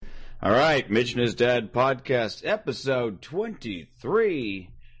All right, Mitch and His Dad podcast, episode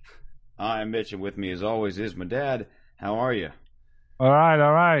 23. I'm Mitch, and with me, as always, is my dad. How are you? All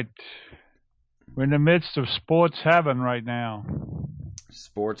right. We're in the midst of sports heaven right now.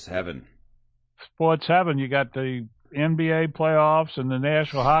 Sports heaven. Sports heaven. You got the NBA playoffs and the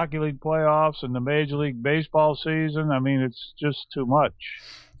National Hockey League playoffs and the Major League Baseball season. I mean, it's just too much.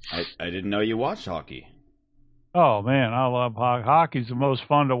 I didn't know you watched hockey. Oh, man, I love hockey. Hockey's the most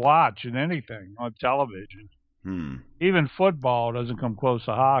fun to watch in anything on television. Even football doesn't come close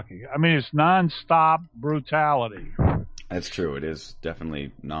to hockey. I mean, it's nonstop brutality. That's true. It is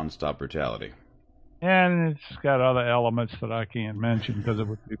definitely nonstop brutality. And it's got other elements that I can't mention because it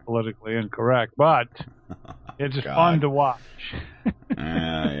would be politically incorrect. But it's fun to watch.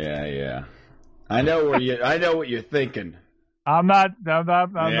 Yeah. I know what you're thinking. I'm not going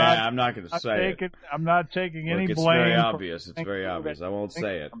to say it. I'm not taking any blame. It's very obvious. It's very obvious. I won't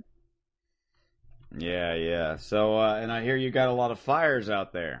say it. Yeah. So, and I hear you got a lot of fires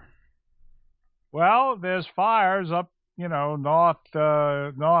out there. Well, there's fires up, northwest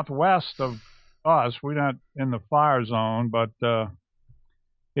of us. We're not in the fire zone, but we're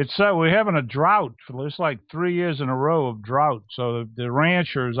having a drought. It's like 3 years in a row of drought. So the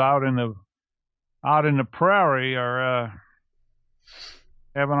ranchers out in the prairie are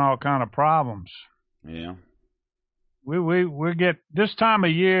having all kind of problems. Yeah. We get this time of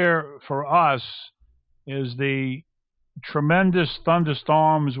year for us is the tremendous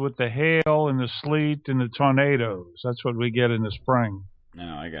thunderstorms with the hail and the sleet and the tornadoes. That's what we get in the spring.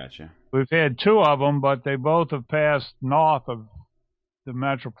 No, I got you. We've had two of them, but they both have passed north of the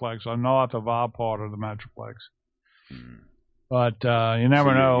Metroplex, or north of our part of the Metroplex. But you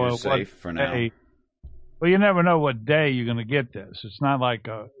never know. You're safe for now. Well, you never know what day you're going to get this. It's not like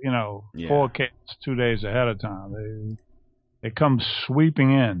forecast 2 days ahead of time. They come sweeping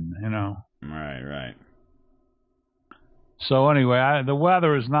in, Right. So anyway, the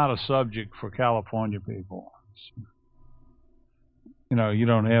weather is not a subject for California people. You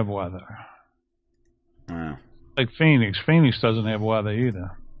don't have weather. Wow. Like Phoenix. Phoenix doesn't have weather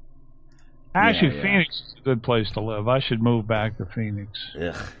either. Actually, yeah. Phoenix is a good place to live. I should move back to Phoenix.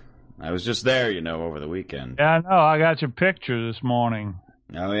 Ugh. I was just there, over the weekend. Yeah, I know. I got your picture this morning.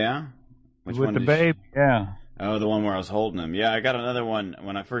 Oh, yeah? Which with one the baby, yeah. Oh, the one where I was holding him. Yeah, I got another one.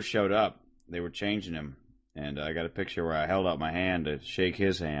 When I first showed up, they were changing him. And I got a picture where I held out my hand to shake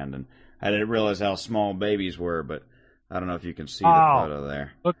his hand. And I didn't realize how small babies were, but I don't know if you can see the photo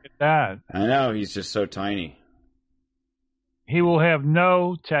there. Look at that. I know, he's just so tiny. He will have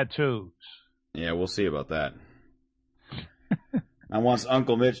no tattoos. Yeah, we'll see about that. And once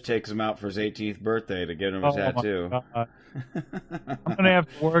Uncle Mitch takes him out for his 18th birthday to get him a tattoo. I'm going to have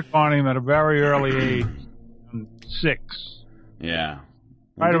to work on him at a very early age, 6. Yeah.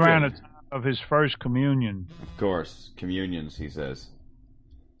 Right around the time of his first communion. Of course. Communions, he says.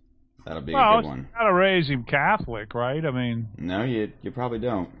 That'll be a good one. You got to raise him Catholic, right? I mean... No, you probably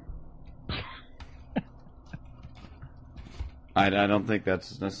don't. I don't think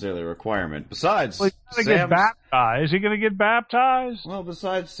that's necessarily a requirement. Besides, he's going to get baptized. Is he going to get baptized? Well,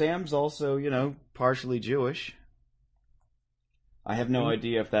 besides, Sam's also, partially Jewish. I have no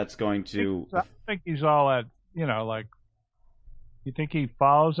idea if that's going to... I think he's all that, you think he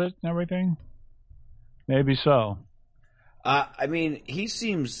follows it and everything? Maybe so. I mean, he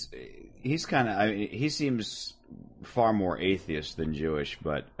seems far more atheist than Jewish,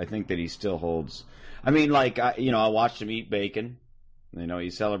 but I think that he still holds... I mean, I watched him eat bacon.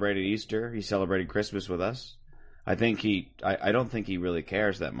 He celebrated Easter. He celebrated Christmas with us. I don't think he really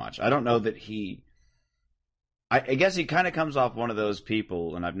cares that much. I don't know that he... I guess he kind of comes off one of those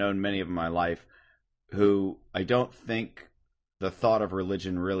people, and I've known many of them in my life, who I don't think the thought of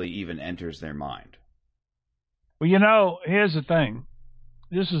religion really even enters their mind. Well, here's the thing.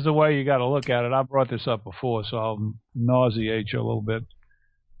 This is the way you got to look at it. I brought this up before, so I'll nauseate you a little bit.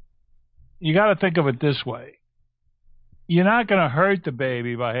 You got to think of it this way. You're not going to hurt the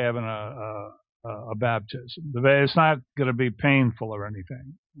baby by having a baptism. It's not going to be painful or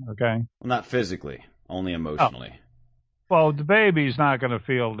anything, okay? Well, not physically, only emotionally. Oh. Well, the baby's not going to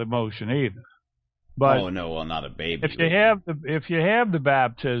feel the emotion either. But not a baby. If you have the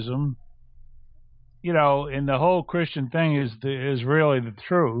baptism, and the whole Christian thing is really the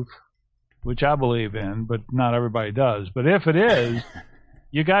truth, which I believe in, but not everybody does. But if it is,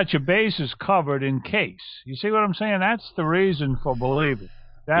 you got your bases covered in case. You see what I'm saying? That's the reason for believing.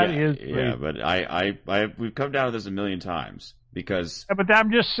 Yeah, but we've come down to this a million times because. Yeah, but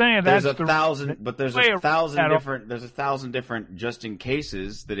I'm just saying there's a thousand different just in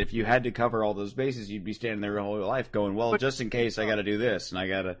cases that if you had to cover all those bases, you'd be standing there your whole life going, well, just in case I got to do this and I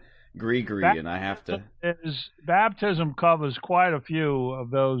got to, Gree, and I have to. Baptism covers quite a few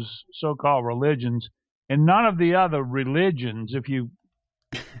of those so-called religions, and none of the other religions, if you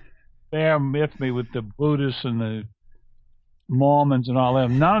bear with me with the Buddhists and the Mormons and all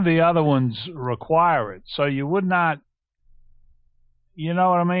them, none of the other ones require it. So you would not, you know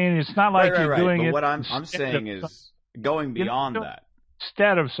what I mean? It's not like you're doing but it. What I'm saying is going beyond that.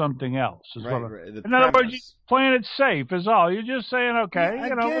 Instead of something else. In premise. other words, you're playing it safe is all. You're just saying, okay,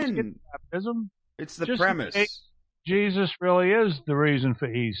 Yeah, let's get baptism. It's the premise. Jesus really is the reason for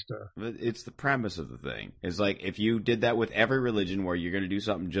Easter. It's the premise of the thing. It's like if you did that with every religion where you're going to do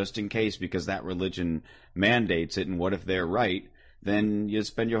something just in case because that religion mandates it, and what if they're right, then you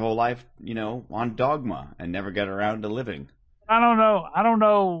spend your whole life, on dogma and never get around to living. I don't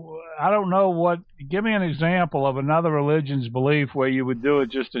know what. Give me an example of another religion's belief where you would do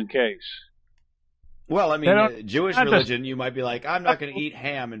it just in case. Well, I mean, Jewish religion, you might be like, I'm not going to eat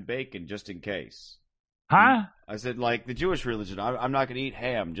ham and bacon just in case. Huh? I said, like the Jewish religion, I'm not going to eat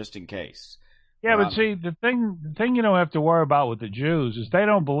ham just in case. Yeah, but see, the thing you don't have to worry about with the Jews is they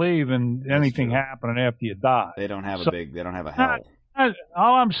don't believe in anything happening after you die. They don't have they don't have a hell.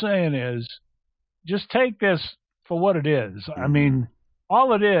 All I'm saying is, just take this for what it is. I mean,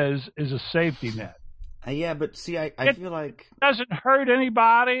 all it is a safety net. Yeah, but see, I feel like it doesn't hurt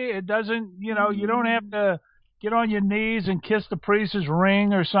anybody. It doesn't, you don't have to get on your knees and kiss the priest's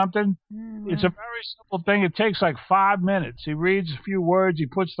ring or something. It's a very simple thing. It takes like 5 minutes. He reads a few words, he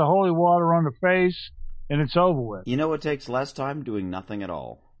puts the holy water on the face, and it's over with. You know what takes less time? Doing nothing at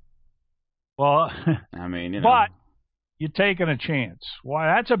all. Well, I mean, but you're taking a chance.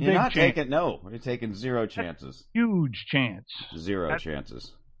 Why? That's a big chance. You're taking zero chances. Huge chance. Zero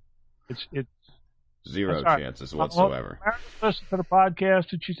chances. It's zero chances whatsoever. Listen to the podcast,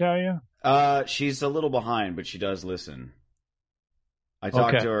 did she tell you? She's a little behind, but she does listen. I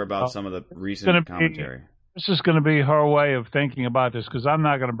talked to her about some of the recent commentary. This is going to be her way of thinking about this, because I'm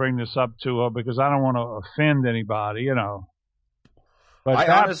not going to bring this up to her because I don't want to offend anybody, But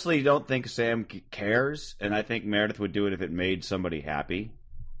I honestly don't think Sam cares, and I think Meredith would do it if it made somebody happy.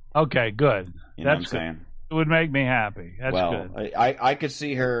 Okay, good. You know what I'm saying? It would make me happy. That's good. I could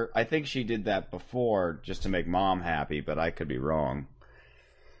see her. I think she did that before just to make Mom happy, but I could be wrong.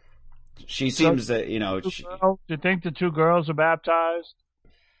 She seems that, do you think the two girls are baptized?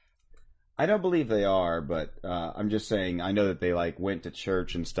 I don't believe they are, but I'm just saying I know that they went to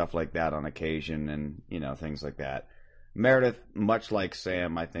church and stuff like that on occasion, and things like that. Meredith, much like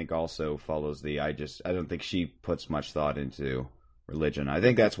Sam, I think also follows I don't think she puts much thought into religion. I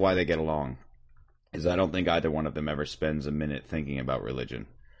think that's why they get along. Is I don't think either one of them ever spends a minute thinking about religion.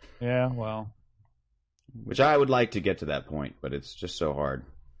 Yeah, well. Which I would like to get to that point, but it's just so hard.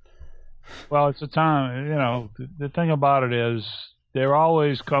 Well, it's a time, the thing about it is there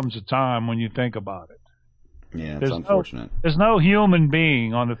always comes a time when you think about it. Yeah, it's unfortunate. There's no human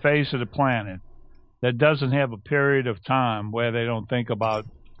being on the face of the planet that doesn't have a period of time where they don't think about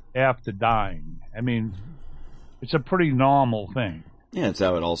after dying. I mean, it's a pretty normal thing. Yeah, it's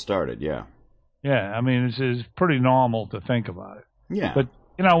how it all started, yeah. Yeah, I mean, it's pretty normal to think about it. Yeah. But,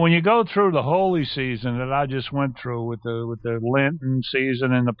 when you go through the holy season that I just went through with the Lenten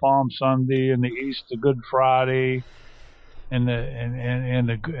season and the Palm Sunday and the Easter Good Friday and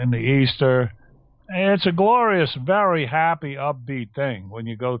the Easter, it's a glorious, very happy, upbeat thing when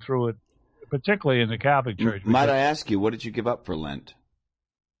you go through it, particularly in the Catholic Church. Might I ask you, what did you give up for Lent?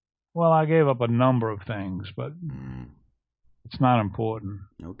 Well, I gave up a number of things, but it's not important.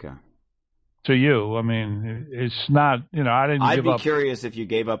 Okay. To you, I mean, it's not, I didn't I'd give be up. curious if you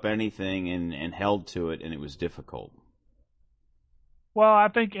gave up anything and held to it and it was difficult. Well, I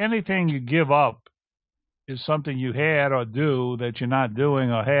think anything you give up is something you had or do that you're not doing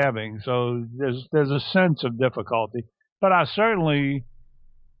or having. So there's a sense of difficulty. But I certainly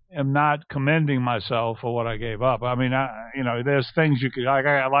am not commending myself for what I gave up. I mean, there's things you could, I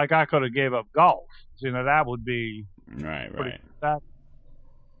could have gave up golf. That would be right.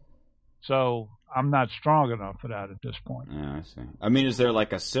 So I'm not strong enough for that at this point. Yeah, I see. I mean, is there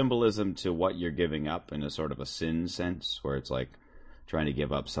a symbolism to what you're giving up in a sort of a sin sense, where it's like trying to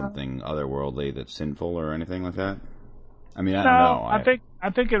give up something otherworldly that's sinful or anything like that? I mean, I don't know. I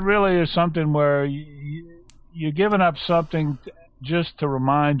think it really is something where you're giving up something just to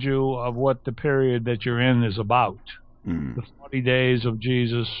remind you of what the period that you're in is about. The 40 days of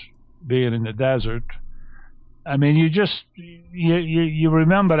Jesus being in the desert. I mean, you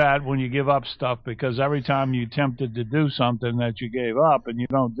remember that when you give up stuff, because every time you tempted to do something that you gave up and you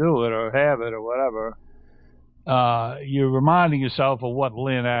don't do it or have it or whatever, you're reminding yourself of what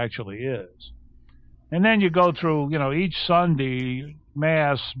Lent actually is. And then you go through, each Sunday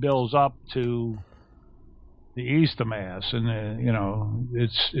Mass builds up to the Easter Mass, and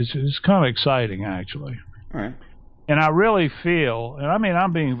it's kind of exciting actually. All right. And I really feel, and I mean,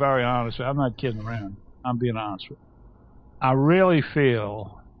 I'm being very honest. I'm not kidding around. I'm being honest with you. I really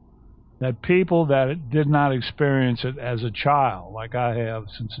feel that people that did not experience it as a child, like I have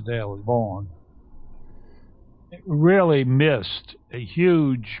since the day I was born, really missed a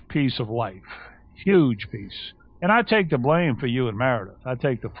huge piece of life. Huge piece. And I take the blame for you and Meredith. I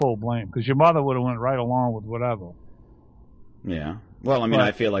take the full blame, because your mother would have went right along with whatever. Yeah. Well, I mean,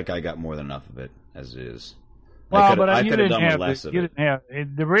 I feel like I got more than enough of it as it is. Well, I could have done with less of it.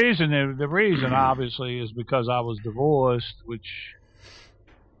 The reason obviously is because I was divorced, which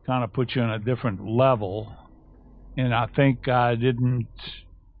kind of put you on a different level, and I think I didn't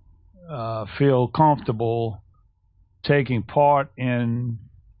feel comfortable taking part in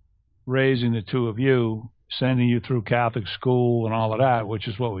raising the two of you, sending you through Catholic school and all of that, which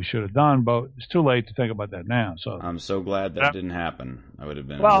is what we should have done, but it's too late to think about that now. So I'm so glad that didn't happen. I would have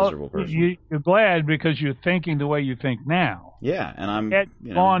been a miserable person. You're glad because you're thinking the way you think now. Yeah, and I'm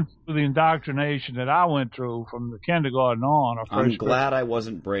gone through the indoctrination that I went through from the kindergarten on. Or I'm glad I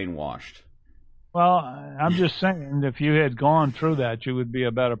wasn't brainwashed. Well, I'm just saying, if you had gone through that, you would be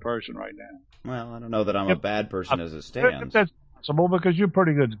a better person right now. Well, I don't know that I'm a bad person as it stands. That's possible, because you're a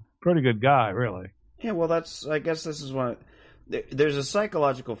pretty good guy, really. Yeah, well, I guess this is one. There's a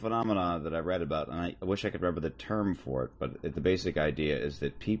psychological phenomenon that I read about, and I wish I could remember the term for it, but the basic idea is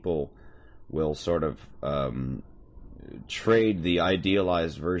that people will sort of trade the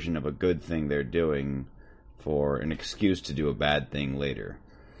idealized version of a good thing they're doing for an excuse to do a bad thing later.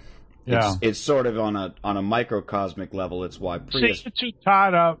 Yeah, it's sort of on a microcosmic level. It's why Prius. See,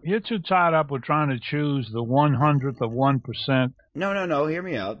 you're too tied up with trying to choose the 100th of 1%. No. Hear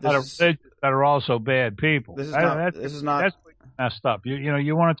me out. That are also bad people. This is not. That's messed up.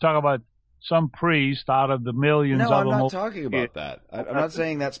 You want to talk about some priest out of the millions No, of I'm them. not talking about that. I'm not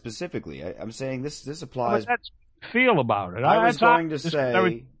saying that specifically. I'm saying this applies. But that's feel about it. I was going to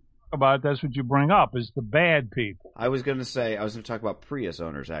say about that's what you bring up is the bad people. I was going to talk about Prius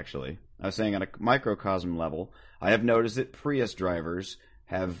owners, actually. I was saying on a microcosm level, I have noticed that Prius drivers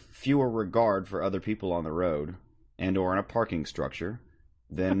have fewer regard for other people on the road and or in a parking structure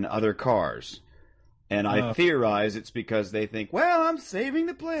than other cars. And I theorize it's because they think, well, I'm saving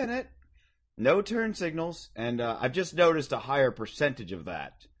the planet. No turn signals. And I've just noticed a higher percentage of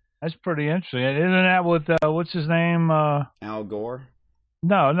that. That's pretty interesting. Isn't that what, what's his name? Al Gore?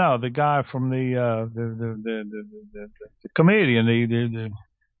 No, the guy from the comedian,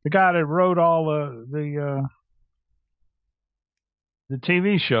 the guy that wrote all the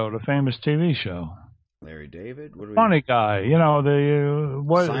TV show, the famous TV show. Larry David? Funny guy,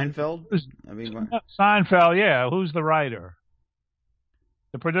 what? Seinfeld? Seinfeld, yeah. Who's the writer?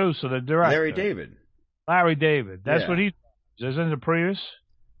 The producer, the director. Larry David. That's what he does. Isn't it Prius?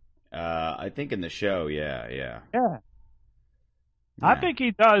 I think in the show, yeah. Yeah. I think he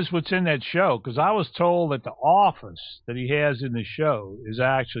does what's in that show, because I was told that the office that he has in the show is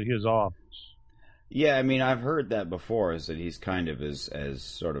actually his office. Yeah, I mean, I've heard that before, is that he's kind of as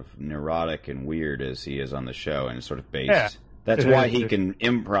sort of neurotic and weird as he is on the show, and sort of based. Yeah. That's why he can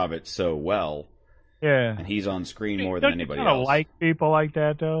improv it so well. Yeah. And he's on screen more than anybody else. You like people like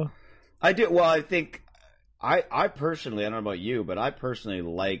that, though? I do. Well, I think, I personally, I don't know about you, but I personally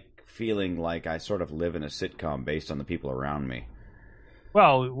like feeling like I sort of live in a sitcom based on the people around me.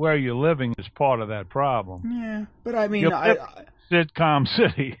 Well, where you're living is part of that problem. Yeah, but I mean, sitcom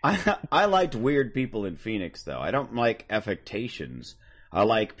city. I liked weird people in Phoenix, though. I don't like affectations. I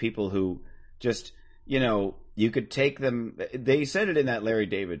like people who just, you could take them. They said it in that Larry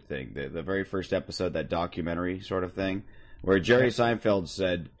David thing, the very first episode, that documentary sort of thing, where Jerry Seinfeld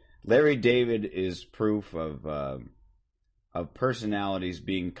said Larry David is proof of personalities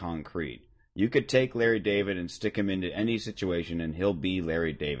being concrete. You could take Larry David and stick him into any situation, and he'll be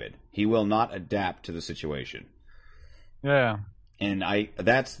Larry David. He will not adapt to the situation. Yeah. And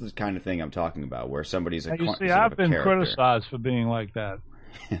that's the kind of thing I'm talking about, where somebody's a You see, I've been criticized for being like that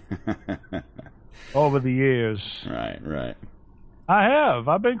over the years. Right. I have.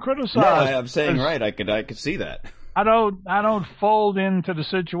 I've been criticized. No, I'm saying right. I could see that. I don't fold into the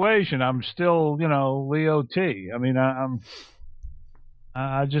situation. I'm still, Leo T. I mean,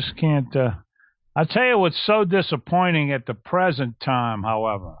 I just can't. I tell you what's so disappointing at the present time,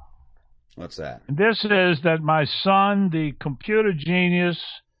 however. What's that? This is that my son, the computer genius,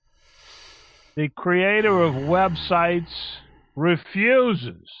 the creator of websites,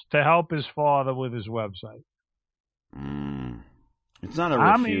 refuses to help his father with his website. It's not a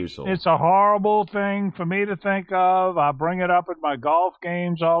I mean, refusal. it's a horrible thing for me to think of. I bring it up at my golf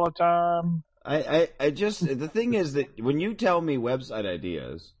games all the time. I just the thing is that when you tell me website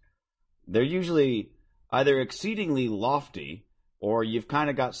ideas, they're usually either exceedingly lofty or you've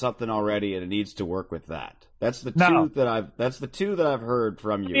kind of got something already and it needs to work with that. That's the two that I've heard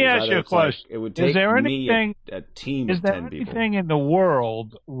from you. Let me ask you a question. It would take is there me anything, a team is of there 10 people. anything in the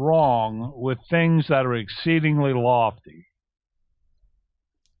world wrong with things that are exceedingly lofty?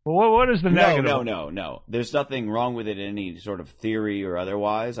 Well, what is the negative? No. There's nothing wrong with it in any sort of theory or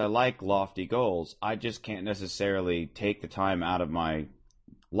otherwise. I like lofty goals. I just can't necessarily take the time out of my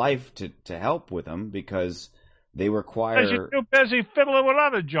life to help with them because they require. Because you're too busy fiddling with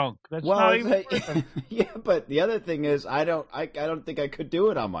other junk. That's not even. Yeah, but the other thing is, I don't think I could do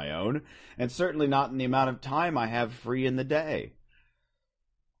it on my own, and certainly not in the amount of time I have free in the day.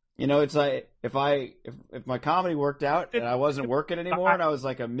 You know, it's like if my comedy worked out and I wasn't working anymore and I was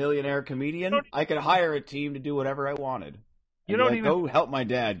like a millionaire comedian, I could hire a team to do whatever I wanted. You don't even go help my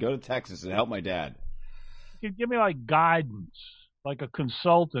dad. Go to Texas and help my dad. You could give me like guidance, like a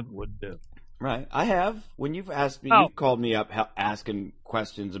consultant would do. Right, I have. When you've asked me, you've called me up asking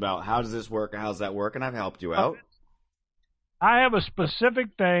questions about how does this work, or how's that work, and I've helped you out. I have a specific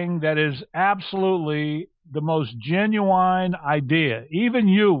thing that is absolutely the most genuine idea. Even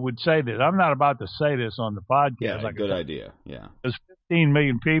you would say this. I'm not about to say this on the podcast. Yeah, good idea. Yeah. Because 15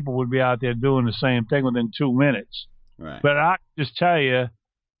 million people would be out there doing the same thing within 2 minutes. Right. But I can just tell you,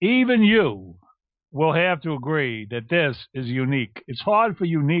 even you will have to agree that this is unique. It's hard for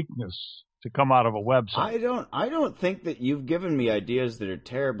uniqueness to come out of a website. I don't think that you've given me ideas that are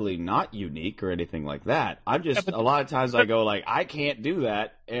terribly not unique or anything like that. I'm just a lot of times I go like, I can't do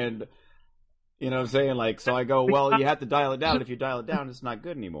that, and you know what I'm saying? Like, so I go, well, you have to dial it down. If you dial it down, it's not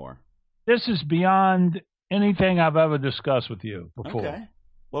good anymore. This is beyond anything I've ever discussed with you before. Okay.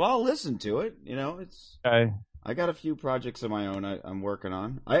 Well, I'll listen to it. You know, it's okay. I got a few projects of my own I'm working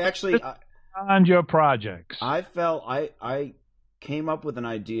on. On your projects. I felt I came up with an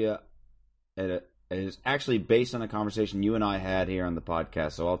idea. It is actually based on a conversation you and I had here on the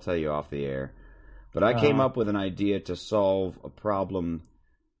podcast, so I'll tell you off the air. But I came up with an idea to solve a problem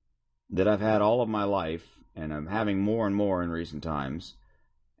that I've had all of my life, and I'm having more and more in recent times.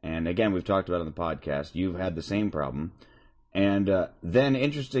 And again, we've talked about it on the podcast. You've had the same problem. And then,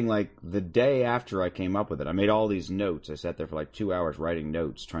 interesting, like the day after I came up with it, I made all these notes. I sat there for like 2 hours writing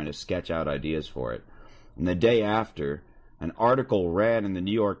notes, trying to sketch out ideas for it. And the day after, an article ran in the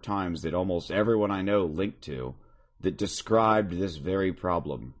New York Times that almost everyone I know linked to that described this very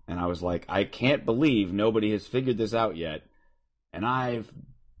problem. And I was like, I can't believe nobody has figured this out yet. And I've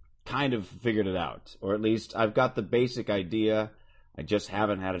kind of figured it out. Or at least I've got the basic idea. I just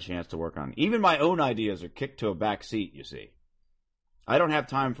haven't had a chance to work on it. Even my own ideas are kicked to a back seat, you see. I don't have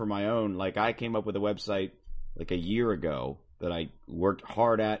time for my own. Like, I came up with a website like a year ago that I worked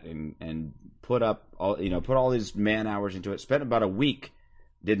hard at and put all these man hours into it. Spent about a week,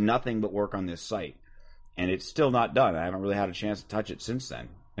 did nothing but work on this site, and it's still not done. I haven't really had a chance to touch it since then,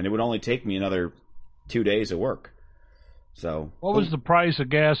 and it would only take me another 2 days of work. So, what was the price of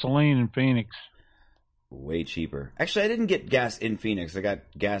gasoline in Phoenix? Way cheaper. Actually, I didn't get gas in Phoenix. I got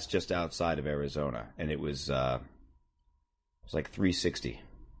gas just outside of Arizona, and it was like $3.60.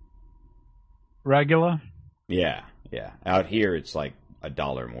 Regular? Yeah. Out here, it's like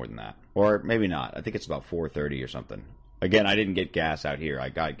 $1 more than that, or maybe not. I think it's about $4.30 or something. Again, I didn't get gas out here. I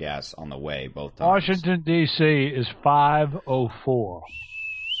got gas on the way both times. Washington D.C. is $5.04.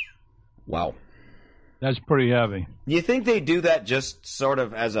 Wow, that's pretty heavy. You think they do that just sort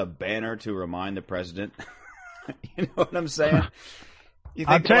of as a banner to remind the president? You know what I'm saying?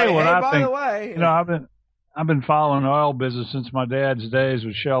 I'll tell you what I think. By the way, you know, I've been following the oil business since my dad's days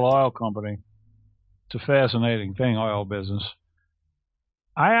with Shell Oil Company. It's a fascinating thing, oil business.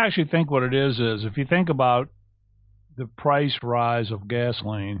 I actually think what it is if you think about the price rise of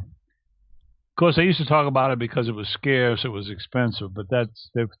gasoline, of course they used to talk about it because it was scarce, it was expensive, but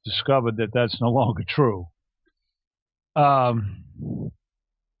they've discovered that that's no longer true. I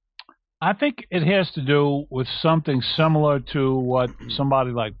think it has to do with something similar to what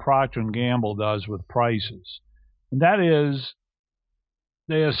somebody like Procter & Gamble does with prices. And that is,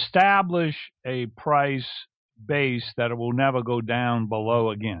 they establish a price base that it will never go down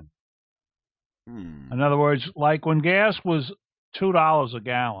below again. In other words, like when gas was $2 a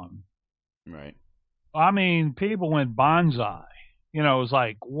gallon. Right. I mean, people went bonsai. You know, it was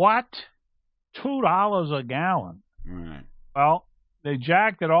like, what? $2 a gallon? Right. Well, they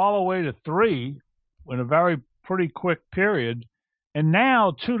jacked it all the way to $3 in a very pretty quick period, and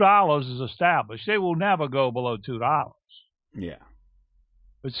now $2 is established. They will never go below $2. Yeah.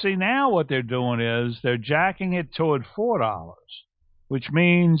 But see, now what they're doing is they're jacking it toward $4, which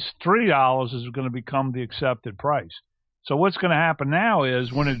means $3 is going to become the accepted price. So what's going to happen now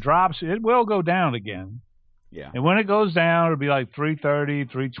is when it drops, it will go down again. Yeah. And when it goes down, it'll be like $3.30,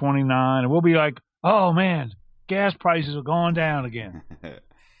 $3.29, and we'll be like, oh man, gas prices are going down again.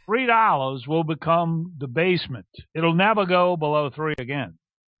 $3 will become the basement. It'll never go below $3 again.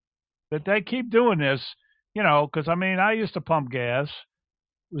 But they keep doing this, because I mean, I used to pump gas.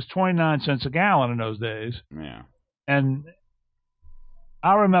 It was 29 cents a gallon in those days. Yeah. And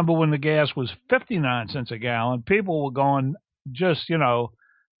I remember when the gas was 59 cents a gallon, people were going just,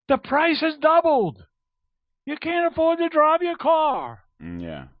 the price has doubled. You can't afford to drive your car.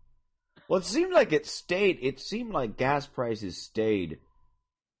 Yeah. Well, it seemed like gas prices stayed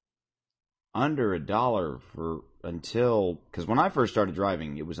under $1 because when I first started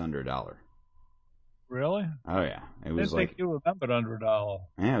driving, it was under $1. Really? Oh yeah, it was I didn't think you remembered under $1.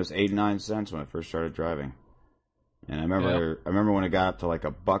 Yeah, it was 89 cents when I first started driving, and I remember when it got up to like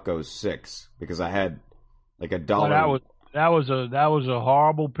 $1.06 because I had like $1. Well, that was a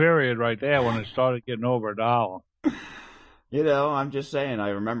horrible period right there when it started getting over $1. I'm just saying. I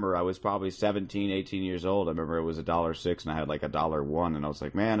remember I was probably 17, 18 years old. I remember it was $1.06 and I had like $1.01, and I was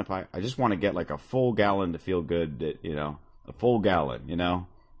like, man, if I just want to get like a full gallon to feel good, a full gallon,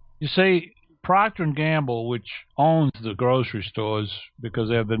 You see, Procter & Gamble, which owns the grocery stores because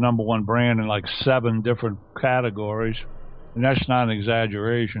they have the number one brand in like 7 different categories, and that's not an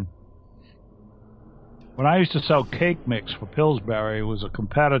exaggeration. When I used to sell cake mix for Pillsbury, it was a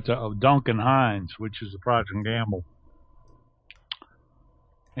competitor of Duncan Hines, which is the Procter & Gamble.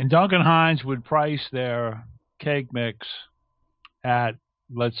 And Duncan Hines would price their cake mix at,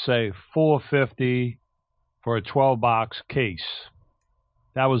 let's say, $4.50 for a 12-box case.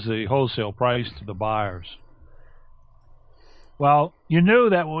 That was the wholesale price to the buyers. Well, you knew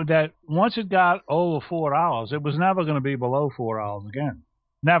that once it got over $4, it was never going to be below $4 again.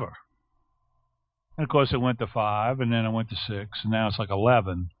 Never. And, of course, it went to 5, and then it went to 6, and now it's like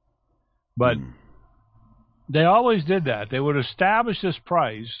 11. But they always did that. They would establish this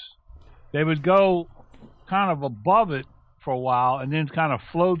price. They would go kind of above it for a while and then kind of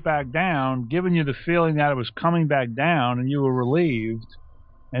float back down, giving you the feeling that it was coming back down and you were relieved.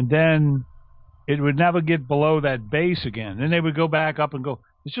 And then it would never get below that base again. Then they would go back up and go.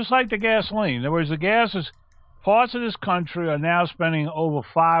 It's just like the gasoline. In other words, the gases, parts of this country are now spending over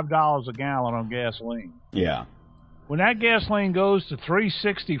 $5 a gallon on gasoline. Yeah. When that gasoline goes to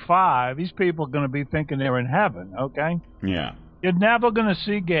 $3.65, these people are going to be thinking they're in heaven, okay? Yeah. You're never going to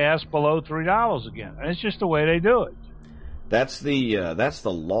see gas below $3 again. And it's just the way they do it. That's the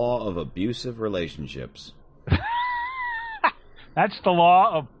law of abusive relationships. That's the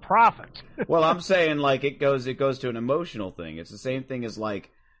law of profit. Well, I'm saying like it goes to an emotional thing. It's the same thing as like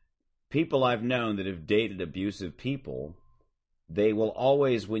people I've known that have dated abusive people. They will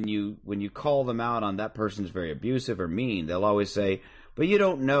always, when you call them out on that person's very abusive or mean, they'll always say, but you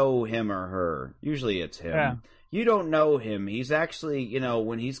don't know him or her. Usually it's him. Yeah. You don't know him. He's actually,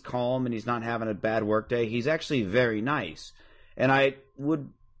 when he's calm and he's not having a bad work day, he's actually very nice. And I would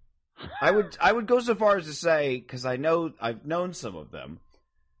go so far as to say, because I've known some of them,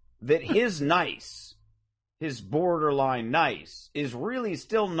 that his nice, his borderline nice, is really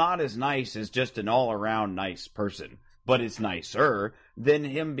still not as nice as just an all-around nice person. But it's nicer than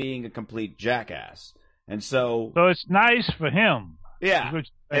him being a complete jackass. And so it's nice for him. Yeah.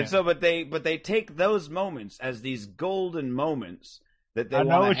 And so but they take those moments as these golden moments that they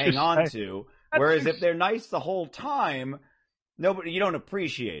want to hang on to. Whereas if they're nice the whole time, you don't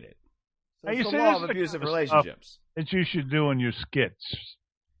appreciate it. So it's the law of abusive relationships. That you should do in your skits.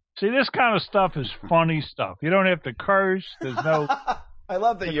 See, this kind of stuff is funny stuff. You don't have to curse. There's no I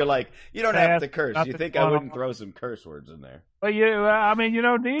love that you're like, you don't have to curse. You think I wouldn't throw some curse words in there? But you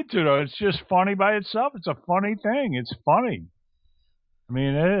don't need to, though. It's just funny by itself. It's a funny thing. It's funny. I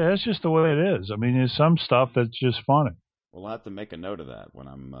mean, that's just the way it is. I mean, there's some stuff that's just funny. Well, I'll have to make a note of that when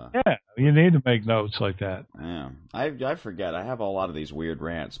I'm... Yeah, you need to make notes like that. Yeah. I forget. I have a lot of these weird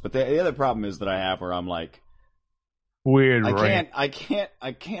rants. But the other problem is that I have where I'm like... Weird rant. I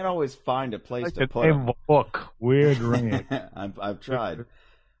can't always find a place to put them. A book. Weird rant. I've tried.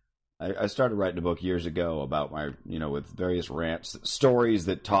 I started writing a book years ago about my, with various rants, stories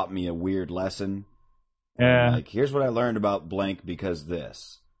that taught me a weird lesson. Yeah. Like, here's what I learned about blank because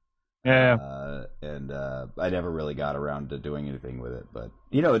this. Yeah. And I never really got around to doing anything with it. But,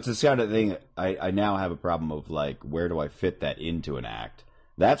 it's this kind of thing. I now have a problem of, like, where do I fit that into an act?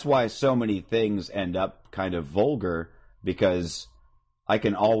 That's why so many things end up kind of vulgar, because I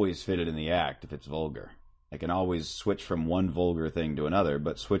can always fit it in the act if it's vulgar. I can always switch from one vulgar thing to another,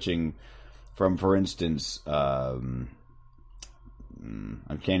 but switching from, for instance, I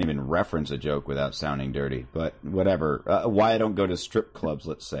can't even reference a joke without sounding dirty, but whatever. Why I don't go to strip clubs,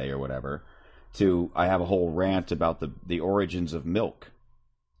 let's say, or whatever, to I have a whole rant about the origins of milk.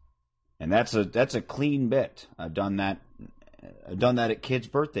 And that's a clean bit. I've done that at kids'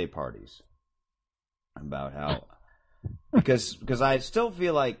 birthday parties. About how because I still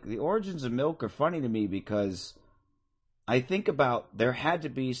feel like the origins of milk are funny to me because I think about there had to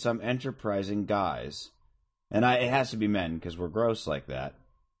be some enterprising guys, and it has to be men because we're gross like that.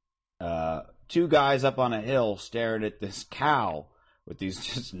 Two guys up on a hill staring at this cow with these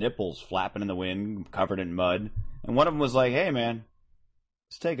just nipples flapping in the wind, covered in mud, and one of them was like, "Hey, man,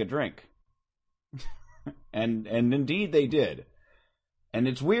 let's take a drink." and indeed they did. And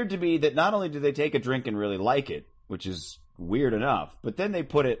it's weird to me that not only did they take a drink and really like it, which is weird enough, but then they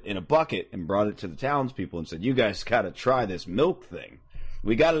put it in a bucket and brought it to the townspeople and said, "You guys got to try this milk thing.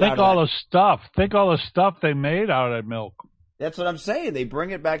 We got it Think out all of the stuff. Think all the stuff they made out of that milk. That's what I'm saying. They bring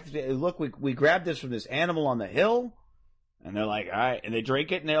it back to look. We grabbed this from this animal on the hill, and they're like, all right, and they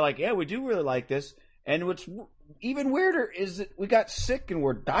drink it, and they're like, yeah, we do really like this. And what's even weirder is that we got sick and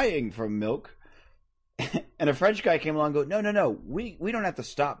we're dying from milk." And a French guy came along and go, no, we don't have to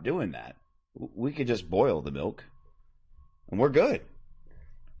stop doing that. We could just boil the milk, and we're good.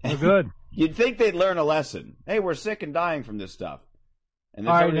 We're good. You'd think they'd learn a lesson. Hey, we're sick and dying from this stuff. And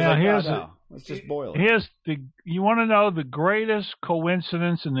then all right, now like, let's just boil it. You want to know the greatest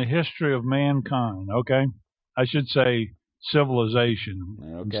coincidence in the history of mankind, okay? I should say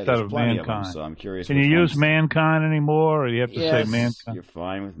civilization instead of mankind. So I'm curious. Can you use mankind anymore, or you have to say mankind? You're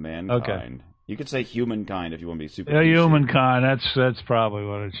fine with mankind. Okay. You could say humankind if you want to be super. Yeah, humankind. That's probably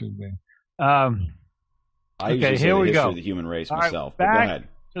what it should be. I usually say here the we history go. of the human race All myself. Right, but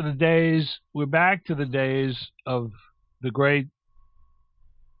go ahead. We're back to the days of the great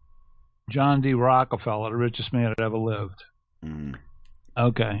John D. Rockefeller, the richest man that ever lived. Mm.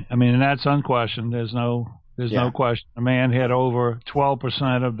 Okay, I mean, and that's unquestioned. There's no question. The man had over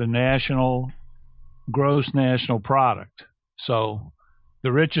 12% of the gross national product. So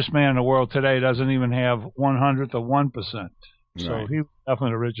the richest man in the world today doesn't even have 1/100 of 1%. So Right. he was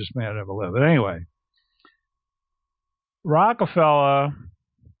definitely the richest man that ever lived. But anyway, Rockefeller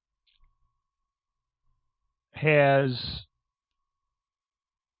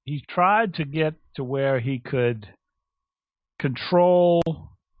he tried to get to where he could control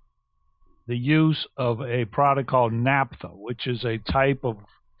the use of a product called naphtha, which is a type of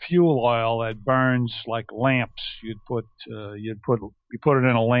fuel oil that burns like lamps. You put it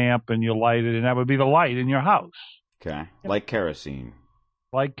in a lamp and you light it, and that would be the light in your house. Okay. Like kerosene.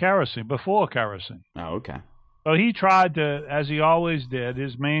 Like kerosene, before kerosene. Oh, okay. So he tried to, as he always did,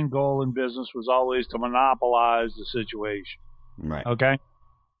 his main goal in business was always to monopolize the situation. Right. Okay?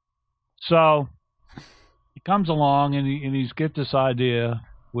 So he comes along and he's get this idea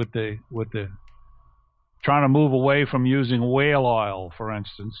with the trying to move away from using whale oil, for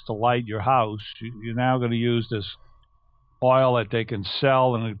instance, to light your house. You're now going to use this oil that they can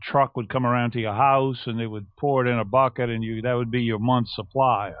sell, and a truck would come around to your house, and they would pour it in a bucket, and that would be your month's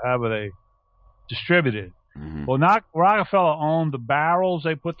supply, however they distribute it. Mm-hmm. Well, Rockefeller owned the barrels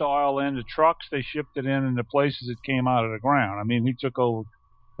they put the oil in, the trucks they shipped it in, and the places it came out of the ground. I mean, he took over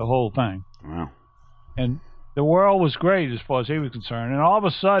the whole thing. Wow. And the world was great as far as he was concerned. And all of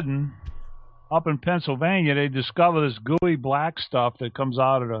a sudden, up in Pennsylvania, they discover this gooey black stuff that comes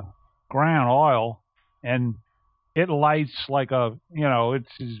out of the ground, oil, and it lights like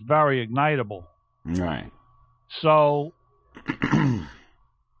it's very ignitable. Right. So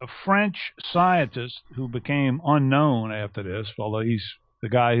a French scientist who became unknown after this, although he's the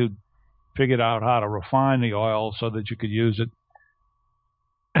guy who figured out how to refine the oil so that you could use it.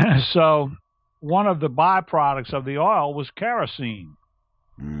 So one of the byproducts of the oil was kerosene.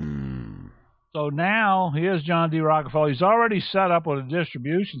 Mm. So now here's John D. Rockefeller. He's already set up with a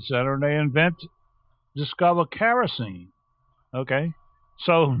distribution center, and they discover kerosene. Okay?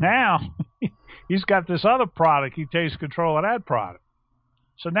 So now he's got this other product. He takes control of that product.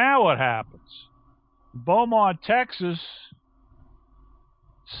 So now what happens? Beaumont, Texas,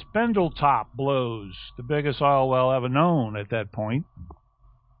 Spindletop blows, the biggest oil well ever known at that point.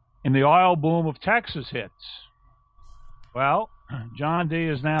 And the oil boom of Texas hits. Well, John D.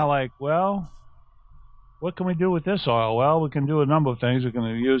 is now like, well, what can we do with this oil? Well, we can do a number of things. We're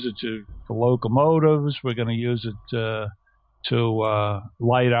going to use it for locomotives. We're going to use it to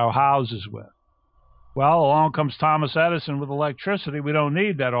light our houses with. Well, along comes Thomas Edison with electricity. We don't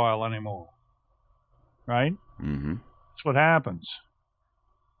need that oil anymore. Right? Mm-hmm. That's what happens.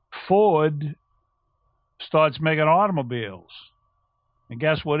 Ford starts making automobiles. And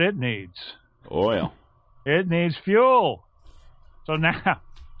guess what it needs? Oil. It needs fuel. So now,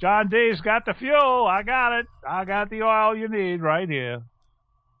 John D's got the fuel. I got it. I got the oil you need right here.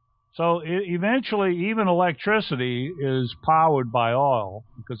 So eventually, even electricity is powered by oil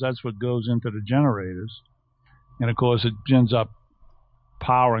because that's what goes into the generators. And, of course, it ends up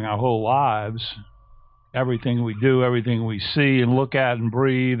powering our whole lives. Everything we do, everything we see and look at and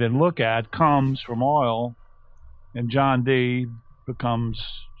breathe and look at comes from oil. And John D. becomes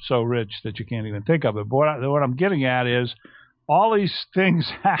so rich that you can't even think of it. But what I'm getting at is all these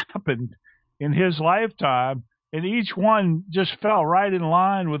things happened in his lifetime, and each one just fell right in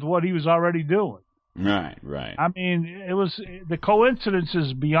line with what he was already doing. Right, right. I mean, it was the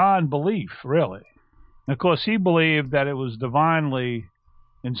coincidences beyond belief, really. And of course, he believed that it was divinely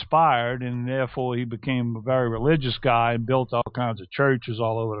inspired, and therefore he became a very religious guy and built all kinds of churches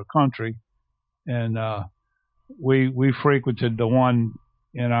all over the country. And we frequented the one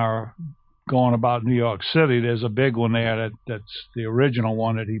in our going about New York City. There's a big one there that's the original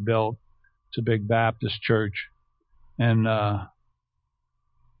one that he built. It's a big Baptist church. And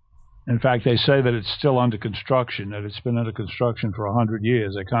in fact, they say that it's still under construction, that it's been under construction for 100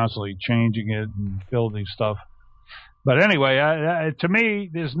 years. They're constantly changing it and building stuff. But anyway, to me,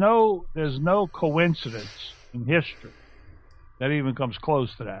 there's no coincidence in history that even comes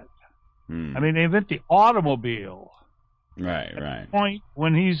close to that. I mean, they invent the automobile. Right, at right. the point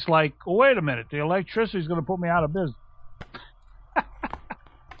when he's like, oh, wait a minute, the electricity's going to put me out of business.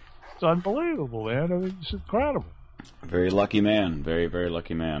 It's unbelievable, man. I mean, it's incredible. Very lucky man. Very, very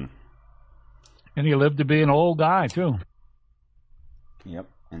lucky man. And he lived to be an old guy, too. Yep.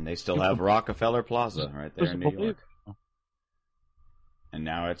 And they still have Rockefeller Plaza right there in New York. And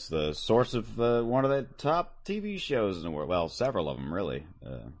now it's the source of one of the top TV shows in the world. Well, several of them, really.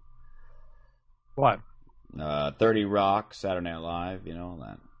 What? 30 Rock, Saturday Night Live, you know,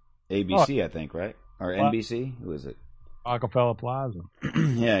 that. ABC, I think, right? Or what? NBC? Who is it? Rockefeller Plaza.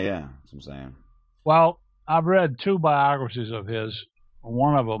 Yeah, that's what I'm saying. Well, I've read 2 biographies of his,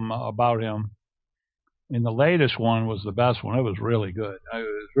 one of them about him. And the latest one was the best one. It was really good. It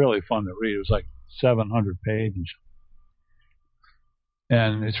was really fun to read. It was like 700 pages.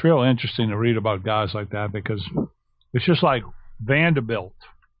 And it's real interesting to read about guys like that because it's just like Vanderbilt,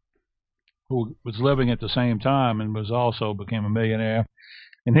 who was living at the same time and was also became a millionaire.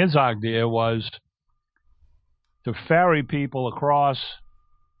 And his idea was to ferry people across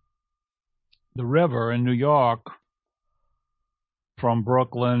the river in New York from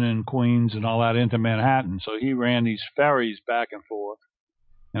Brooklyn and Queens and all that into Manhattan. So he ran these ferries back and forth.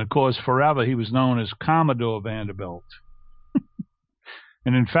 And, of course, forever he was known as Commodore Vanderbilt.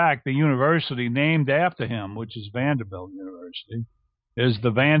 And, in fact, the university named after him, which is Vanderbilt University, is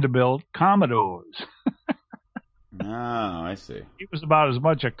the Vanderbilt Commodores. Oh, I see. He was about as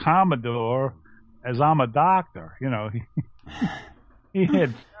much a Commodore as I'm a doctor. You know, he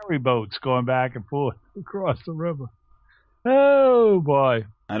had ferry boats going back and forth across the river. Oh, boy.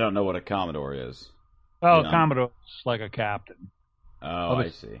 I don't know what a Commodore is. Oh, You know? Commodore's like a captain. Oh, I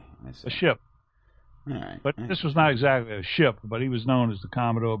see. A ship. All right. But this was not exactly a ship, but he was known as the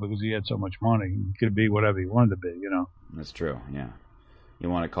Commodore because he had so much money. He could be whatever he wanted to be, you know. That's true, yeah. You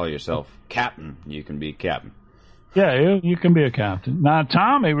want to call yourself captain, you can be captain. Yeah, you can be a captain. Now,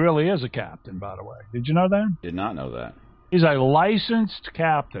 Tommy really is a captain, by the way. Did you know that? Did not know that. He's a licensed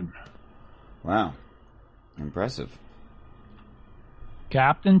captain. Wow. Impressive.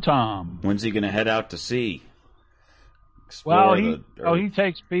 Captain Tom. When's he going to head out to sea? Well, he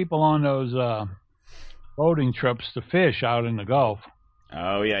takes people on those boating trips to fish out in the Gulf.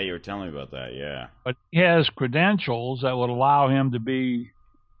 Oh, yeah, you were telling me about that, yeah. But he has credentials that would allow him to be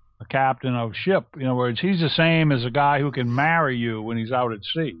a captain of a ship. In other words, he's the same as a guy who can marry you when he's out at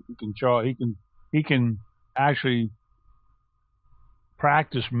sea. He can actually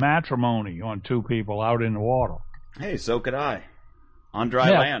practice matrimony on 2 people out in the water. Hey, so could I. On dry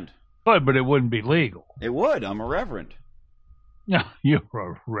land. But it wouldn't be legal. It would. I'm a reverend. Yeah, you're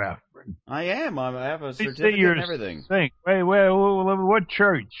a reverend. I am. I have a certificate and everything. Wait, what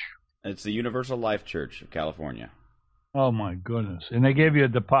church? It's the Universal Life Church of California. Oh, my goodness. And they gave you a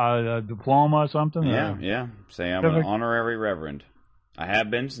diploma or something? Yeah. Say I'm an honorary reverend. I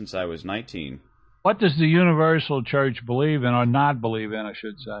have been since I was 19. What does the Universal Church believe in, or not believe in, I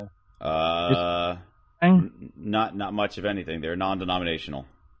should say? Not much of anything. They're non-denominational.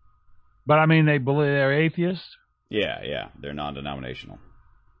 But, I mean, they're atheists? Yeah. They're non-denominational.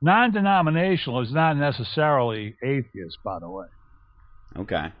 Non-denominational is not necessarily atheist, by the way.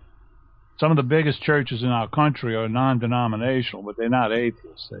 Okay. Some of the biggest churches in our country are non-denominational, but they're not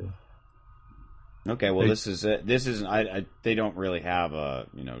atheists. Okay, well, this isn't. They don't really have a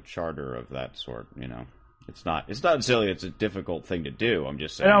charter of that sort. It's not silly. It's a difficult thing to do. I'm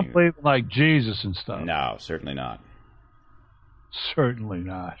just They saying. don't believe in, like, Jesus and stuff. No, certainly not. Certainly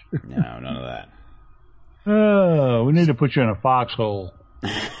not. No, none of that. Oh, we need to put you in a foxhole.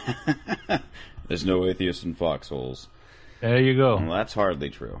 There's no atheists in foxholes. There you go. Well, that's hardly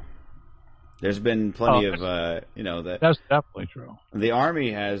true. There's been plenty of, That's definitely true. The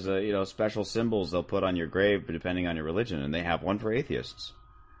Army has, special symbols they'll put on your grave depending on your religion, and they have one for atheists.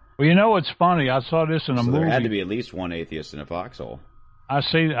 Well, you know what's funny? I saw this in a movie. There had to be at least one atheist in a foxhole.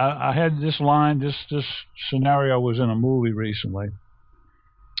 I had this line, this scenario was in a movie recently,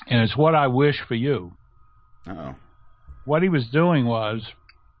 and it's what I wish for you. Uh-oh. What he was doing was,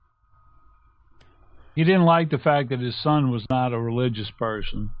 he didn't like the fact that his son was not a religious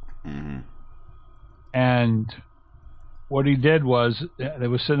person. Mm-hmm. And what he did was, they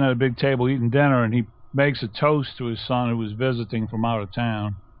were sitting at a big table eating dinner, and he makes a toast to his son who was visiting from out of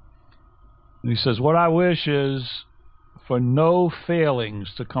town. And he says, what I wish is for no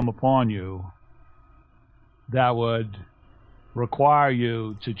failings to come upon you that would require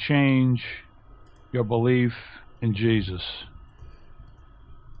you to change your belief in Jesus.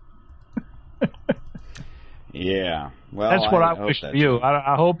 Yeah, well, that's what I wish for you.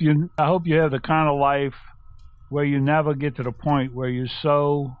 I hope you have the kind of life where you never get to the point where you're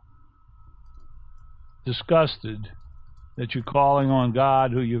so disgusted that you're calling on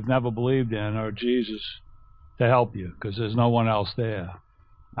God, who you've never believed in, or Jesus, to help you, because there's no one else there.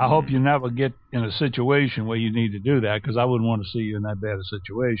 I hope you never get in a situation where you need to do that, because I wouldn't want to see you in that bad a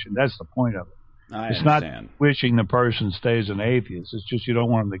situation. That's the point of it. It's understand. Not wishing the person stays an atheist. It's just you don't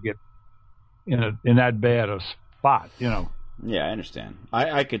want them to get in that bad a spot, Yeah, I understand.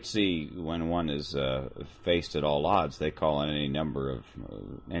 I could see when one is faced at all odds, they call on any number of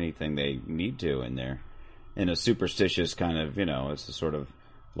anything they need to in a superstitious kind of, it's a sort of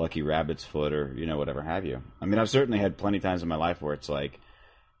lucky rabbit's foot or, whatever have you. I mean, I've certainly had plenty of times in my life where it's like,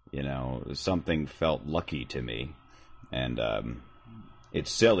 something felt lucky to me. And it's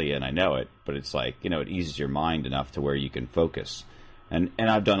silly and I know it, but it's like, it eases your mind enough to where you can focus. And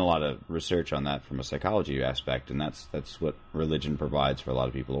I've done a lot of research on that from a psychology aspect, and that's what religion provides for a lot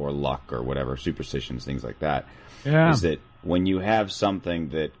of people, or luck, or whatever, superstitions, things like that. Yeah. Is that when you have something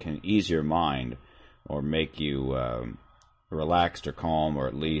that can ease your mind, or make you relaxed or calm, or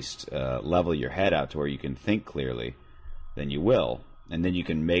at least level your head out to where you can think clearly, then you will, and then you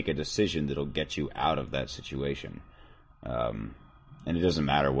can make a decision that'll get you out of that situation. And it doesn't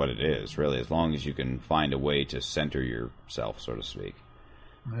matter what it is, really, as long as you can find a way to center yourself, so to speak.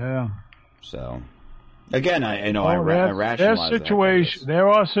 Yeah. So, again, I rationalize that. There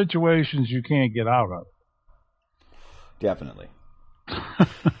are situations you can't get out of. Definitely.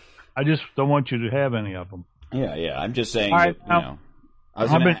 I just don't want you to have any of them. Yeah. I'm just saying right, that,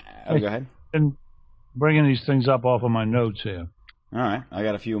 go ahead. Been bringing these things up off of my notes here. All right. I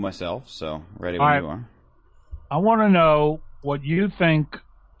got a few myself, so ready when you are. I want to know what you think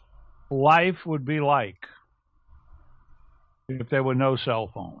life would be like if there were no cell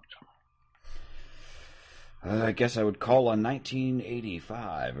phones. I guess I would call on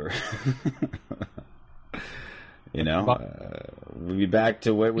 1985, or we'd be back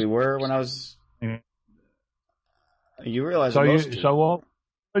to what we were when I was. You realize what do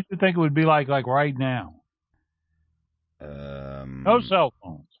you think it would be like right now? No cell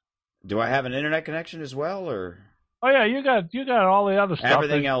phones. Do I have an internet connection as well, or? Oh yeah, you got all the other stuff.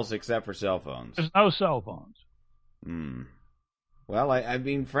 Everything else except for cell phones. There's no cell phones. Well, I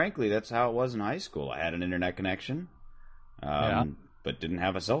mean, frankly, that's how it was in high school. I had an internet connection, but didn't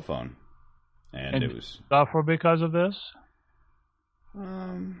have a cell phone, and it was suffer because of this.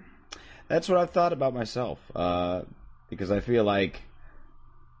 That's what I've thought about myself, because I feel like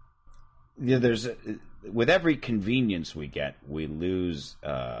there's with every convenience we get, we lose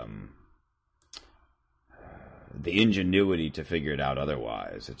the ingenuity to figure it out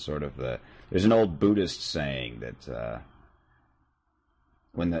otherwise. It's sort of there's an old Buddhist saying that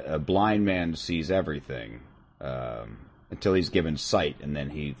when a blind man sees everything until he's given sight, and then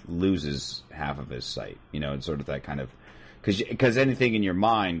he loses half of his sight. It's sort of that kind of, because anything in your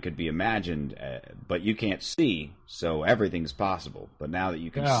mind could be imagined, but you can't see, so everything's possible. But now that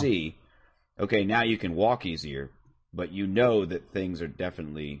you can see, okay, now you can walk easier, but you know that things are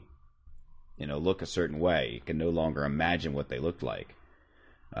definitely look a certain way. You can no longer imagine what they looked like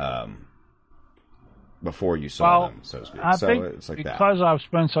before you saw them, so to speak. I think it's like because I've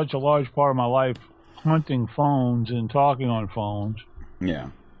spent such a large part of my life hunting phones and talking on phones. Yeah.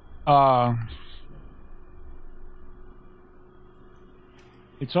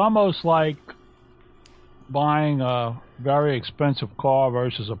 It's almost like buying a very expensive car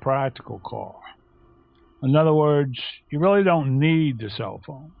versus a practical car. In other words, you really don't need the cell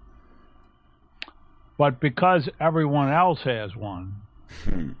phone. But because everyone else has one,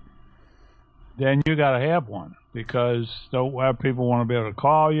 then you got to have one, because people want to be able to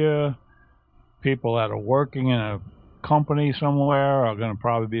call you. People that are working in a company somewhere are going to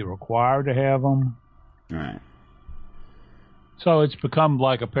probably be required to have them. Right. So it's become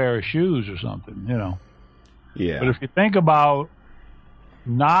like a pair of shoes or something, you know. Yeah. But if you think about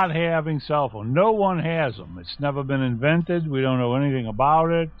not having cell phone, no one has them. It's never been invented. We don't know anything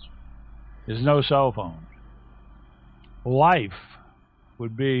about it. There's no cell phone. Life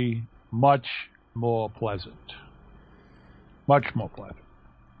would be much more pleasant. Much more pleasant.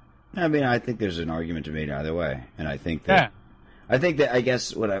 I mean, I think there's an argument to be made either way, and I think that I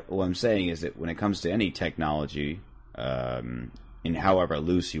guess what I'm saying is that when it comes to any technology, in however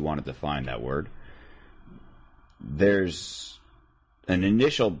loose you want to define that word, there's an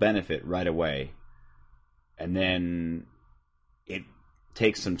initial benefit right away, and then it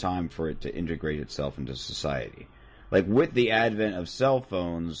takes some time for it to integrate itself into society. Like with the advent of cell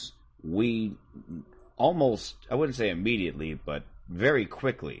phones, we almost, I wouldn't say immediately, but very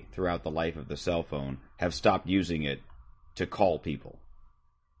quickly throughout the life of the cell phone have stopped using it to call people.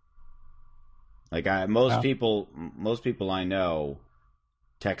 Like most people I know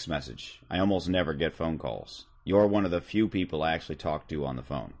text message. I almost never get phone calls. You're one of the few people I actually talk to on the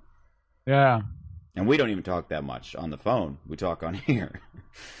phone. Yeah. And we don't even talk that much on the phone. We talk on here.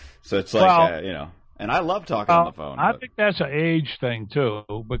 So it's like, and I love talking on the phone. I think that's an age thing, too,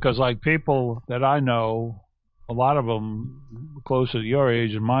 because, like, people that I know, a lot of them closer to your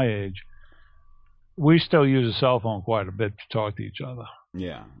age and my age, we still use a cell phone quite a bit to talk to each other.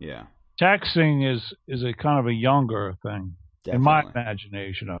 Yeah, yeah. Texting is a kind of a younger thing, Definitely. in my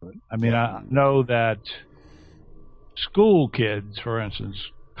imagination of it. I mean, Definitely. I know that school kids, for instance,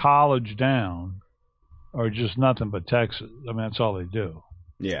 college down, are just nothing but texts. I mean, that's all they do.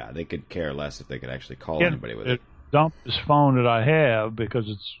 Yeah, they could care less if they could actually call anybody with it. Dump this phone that I have because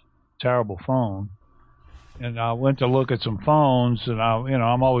it's a terrible phone. And I went to look at some phones, and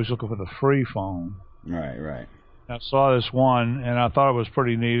I'm always looking for the free phone. Right, right. I saw this one, and I thought it was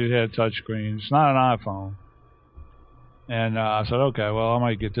pretty neat. It had a touch screen. It's not an iPhone. And I said, okay, well, I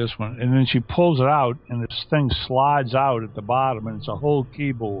might get this one. And then she pulls it out, and this thing slides out at the bottom, and it's a whole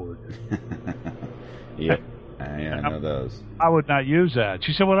keyboard. Yep. I know those. I would not use that.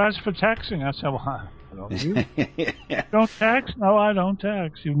 She said, well, that's for texting. I said, well, I don't use it. You don't text? No, I don't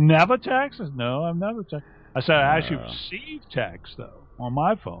text. You never text? No, I've never texted. I said, I actually receive text, though, on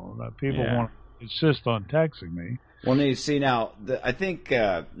my phone. People want to insist on texting me. Well, you see, now, I think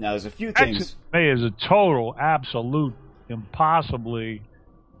now there's a few things. Texting me is a total, absolute, impossibly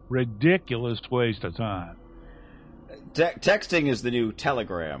ridiculous waste of time. Texting is the new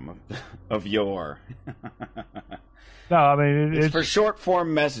Telegram of yore. No, I mean it's for short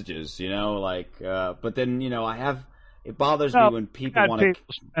form messages, but then it bothers me when people want to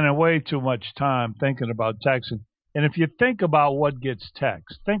spend way too much time thinking about texting. And if you think about what gets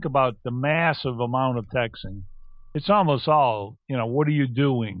text, think about the massive amount of texting. It's almost all, what are you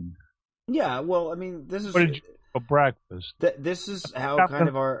doing? Yeah, well, I mean, this is what did you do for breakfast? This is how kind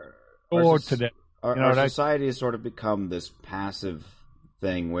of our today. Our society has sort of become this passive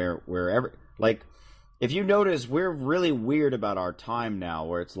thing where if you notice, we're really weird about our time now,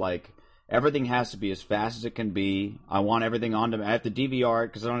 where it's like everything has to be as fast as it can be. I want everything on demand. I have to DVR it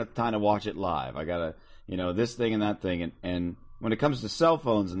because I don't have time to watch it live. I gotta, this thing and that thing. And when it comes to cell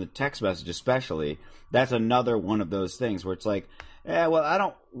phones and the text message especially, that's another one of those things where it's like, I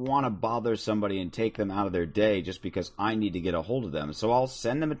don't want to bother somebody and take them out of their day just because I need to get a hold of them. So I'll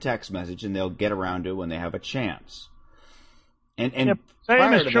send them a text message and they'll get around to it when they have a chance. And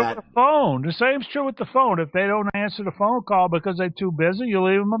same is true with the phone. The same's true with the phone. If they don't answer the phone call because they're too busy, you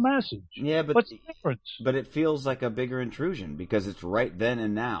leave them a message. Yeah, but what's the difference? But it feels like a bigger intrusion because it's right then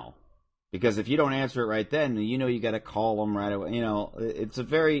and now. Because if you don't answer it right then, you got to call them right away. It's a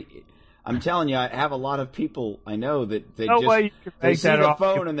very... I'm telling you, I have a lot of people I know that they see the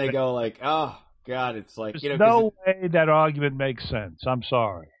phone and they go like, oh, God, it's like... There's no way that argument makes sense. I'm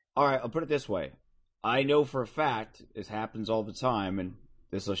sorry. All right, I'll put it this way. I know for a fact, this happens all the time, and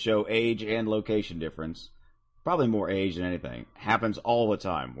this will show age and location difference. Probably more age than anything. Happens all the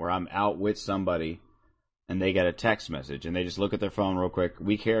time, where I'm out with somebody and they get a text message, and they just look at their phone real quick.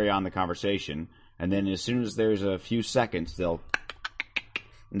 We carry on the conversation, and then as soon as there's a few seconds,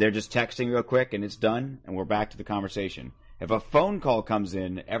 they're just texting real quick, and it's done, and we're back to the conversation. If a phone call comes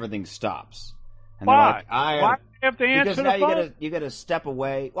in, everything stops. And why? Why do you have to answer the phone? Because now you got to step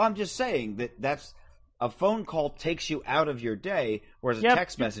away. Well, I'm just saying that's. a phone call takes you out of your day, whereas a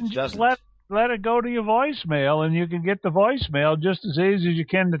text message doesn't. Let it go to your voicemail, and you can get the voicemail just as easy as you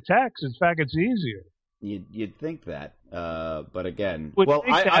can the text. In fact, it's easier. You'd think that, but again,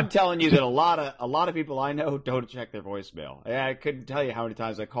 I'm telling you that a lot of people I know don't check their voicemail. I couldn't tell you how many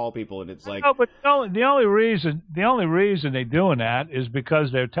times I call people, and it's like, no, but the only reason they're doing that is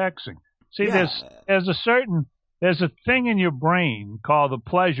because they're texting. See, there's a thing in your brain called the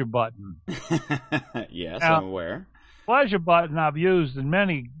pleasure button. Yes, now, I'm aware. Pleasure button I've used in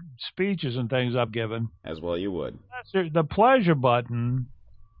many speeches and things I've given. As well you would. The pleasure button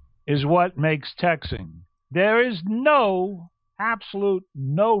is what makes texting. There is absolute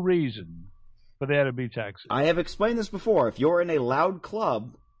no reason for there to be texting. I have explained this before. If you're in a loud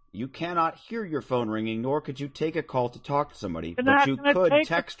club, you cannot hear your phone ringing, nor could you take a call to talk to somebody. But you could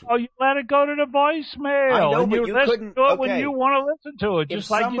text. Oh, you let it go to the voicemail. I know, but you couldn't. Do it when you want to listen to it.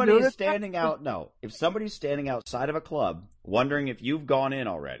 Just like you do if somebody's standing outside of a club, wondering if you've gone in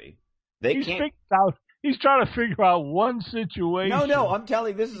already, can't. He's trying to figure out one situation. No, I'm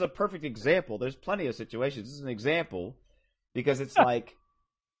telling you, this is a perfect example. There's plenty of situations. This is an example because it's like,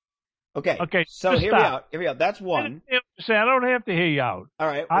 okay. So here we are. That's one. I don't have to hear you out. All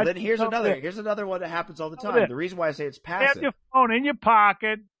right. Well, then here's another. Here's another one that happens all the time. The reason why I say it's passive. Have your phone in your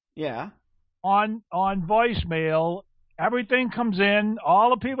pocket. Yeah. On voicemail, everything comes in. All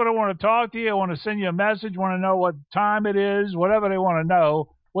the people that want to talk to you, want to send you a message, want to know what time it is, whatever they want to know.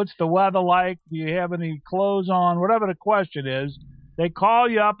 What's the weather like? Do you have any clothes on? Whatever the question is, they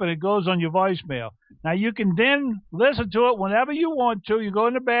call you up and it goes on your voicemail. Now, you can then listen to it whenever you want to. You go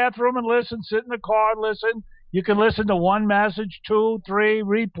in the bathroom and listen, sit in the car and listen. You can listen to one message, 2, 3,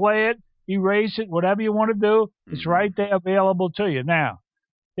 replay it, erase it, whatever you want to do. It's right there available to you. Now,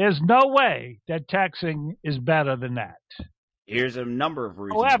 there's no way that texting is better than that. Here's a number of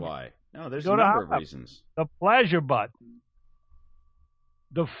reasons why. No, there's a number of reasons. The pleasure button.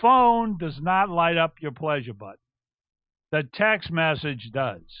 The phone does not light up your pleasure button. The text message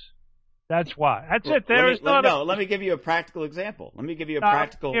does. That's why. That's it. Let me give you a practical example. Let me give you a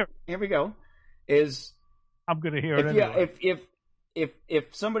practical. Here we go. I'm going to hear it anyway.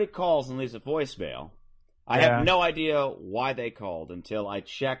 If somebody calls and leaves a voicemail, I have no idea why they called until I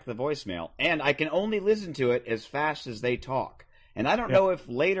check the voicemail, and I can only listen to it as fast as they talk. And I don't know if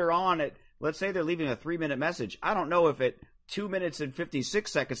later on, let's say they're leaving a 3-minute message, I don't know if 2 minutes and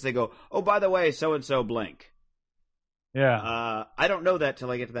 56 seconds they go, oh, by the way, so-and-so blank. Yeah. I don't know that till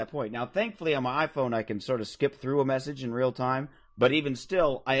I get to that point. Now, thankfully, on my iPhone, I can sort of skip through a message in real time, but even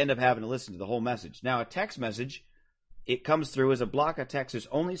still, I end up having to listen to the whole message. Now, a text message, it comes through as a block of text. There's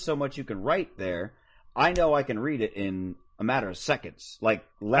only so much you can write there. I know I can read it in a matter of seconds, like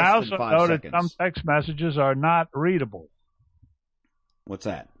less than 5 seconds. I also know that some text messages are not readable. What's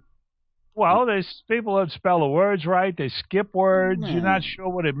that? Well, there's people that spell the words right. They skip words. You're not sure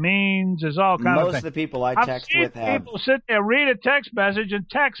what it means. There's all kinds of things. Most of the people I text with have. People sit there, read a text message, and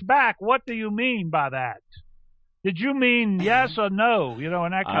text back. What do you mean by that? Did you mean yes or no?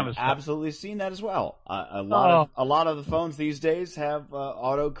 And that kind of stuff. I've absolutely seen that as well. A lot of the phones these days have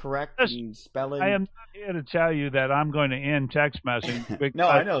autocorrect and spelling. I am not here to tell you that I'm going to end text messaging. No,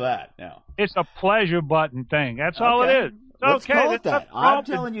 I know that. No. It's a pleasure button thing. That's all it is. Let's call it that. I'm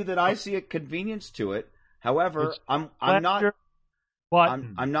telling you that I see a convenience to it. However, I'm not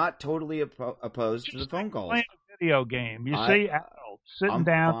totally opposed to the phone calls. Playing a video game. You see adults sitting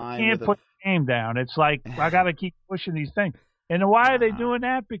down, can't put the game down. It's like I got to keep pushing these things. And why are they doing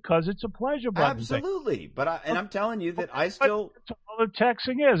that? Because it's a pleasure button. Absolutely, thing. But I'm telling you that I still. That's all the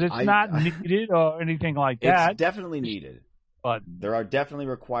texting is. It's not needed or anything like that. It's definitely needed. But there are definitely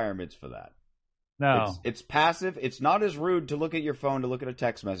requirements for that. No. It's passive. It's not as rude to look at your phone to look at a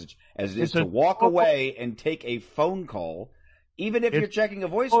text message as it is to walk away and take a phone call. Even if you're checking a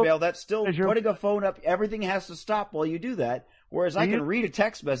voicemail, that's still putting a phone up. Everything has to stop while you do that, whereas I can read a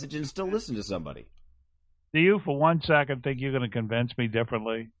text message and still listen to somebody. Do you, for 1 second, think you're going to convince me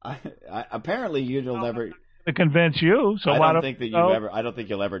differently? Apparently, you'll never... To convince you, so I don't think that I don't think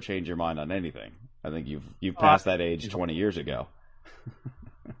you'll ever change your mind on anything. I think you've passed that age 20 years ago.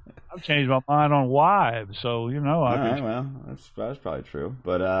 I've changed my mind on wives, so well, that's probably true.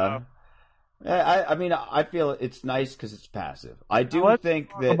 But I feel it's nice because it's passive. I do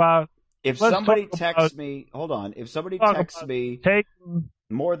think that if somebody texts me, if somebody texts me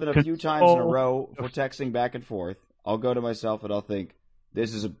more than a few times in a row for texting back and forth, I'll go to myself and I'll think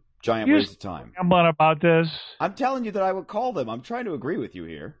this is a giant waste of time. About this, I'm telling you that I would call them. I'm trying to agree with you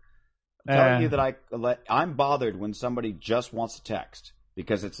here. I'm telling you that I'm bothered when somebody just wants to text.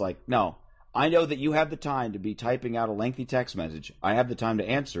 Because it's like, no, I know that you have the time to be typing out a lengthy text message. I have the time to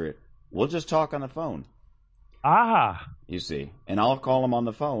answer it. We'll just talk on the phone. Ah. You see, and I'll call him on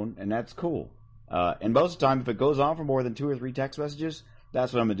the phone, and that's cool. And most of the time, if it goes on for more than 2 or 3 text messages,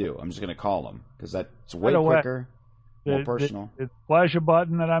 that's what I'm going to do. I'm just going to call him because that's way quicker, more personal. The pleasure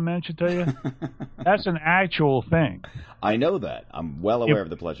button that I mentioned to you, that's an actual thing. I know that. I'm well aware of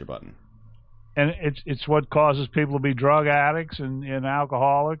the pleasure button. And it's what causes people to be drug addicts and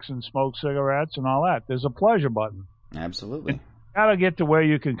alcoholics and smoke cigarettes and all that. There's a pleasure button. Absolutely. You got to get to where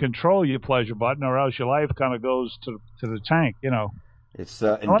you can control your pleasure button, or else your life kind of goes to the tank, you know. It's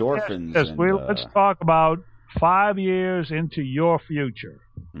endorphins. Let's talk about 5 years into your future.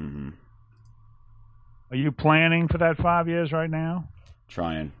 Mm-hmm. Are you planning for that 5 years right now?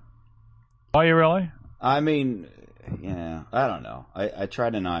 Trying. Are you really? I mean, yeah, I don't know. I try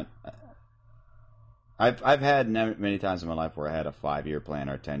to not. I've had many times in my life where I had a 5-year plan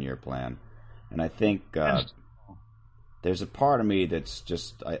or a 10-year plan, and I think there's a part of me that's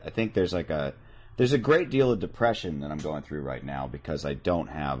just. I think there's a great deal of depression that I'm going through right now because I don't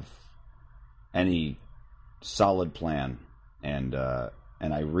have any solid plan, and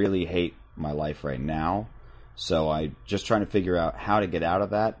I really hate my life right now. So I'm just trying to figure out how to get out of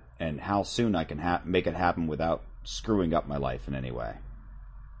that and how soon I can make it happen without screwing up my life in any way.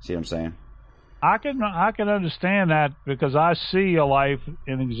 See what I'm saying? I can understand that because I see your life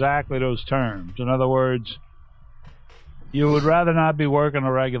in exactly those terms. In other words, you would rather not be working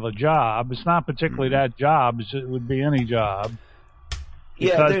a regular job. It's not particularly that job. It would be any job.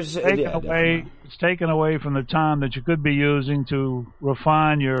 Yeah, it's taken away from the time that you could be using to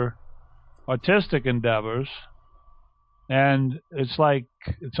refine your artistic endeavors. And it's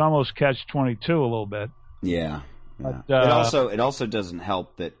almost catch-22 a little bit. Yeah. But, it also doesn't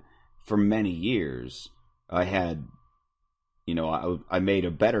help that for many years I had, I made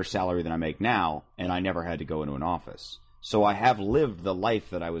a better salary than I make now, and I never had to go into an office. So I have lived the life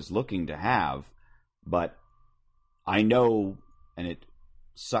that I was looking to have, but I know, and it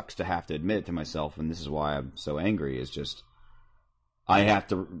sucks to have to admit it to myself, and this is why I'm so angry, is just I have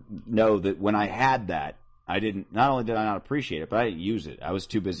to know that when I had that, not only did I not appreciate it, but I didn't use it. I was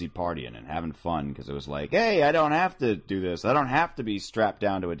too busy partying and having fun because it was like, hey, I don't have to do this. I don't have to be strapped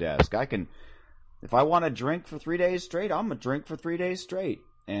down to a desk. I can, if I want to drink for 3 days straight, I'm going to drink for 3 days straight.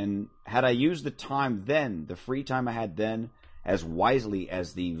 And had I used the time then, the free time I had then, as wisely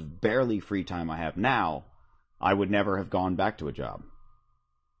as the barely free time I have now, I would never have gone back to a job.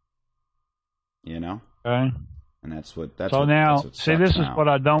 You know? Okay. And that's what. This is what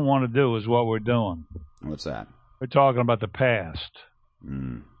I don't want to do. Is what we're doing. What's that? We're talking about the past.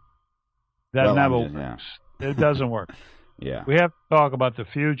 Mm. That never works. Yeah. It doesn't work. Yeah. We have to talk about the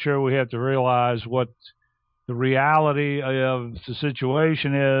future. We have to realize what the reality of the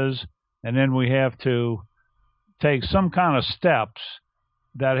situation is, and then we have to take some kind of steps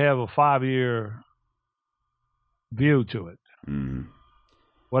that have a 5-year view to it. Mm.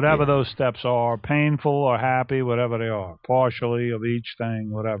 Whatever those steps are, painful or happy, whatever they are, partially of each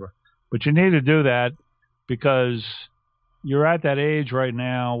thing, whatever. But you need to do that because you're at that age right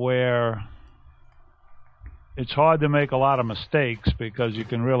now where it's hard to make a lot of mistakes because you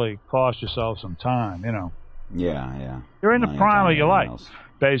can really cost yourself some time, you know. Yeah. You're in the prime of your life,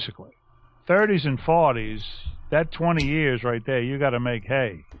 basically. 30s and 40s, that 20 years right there, you got to make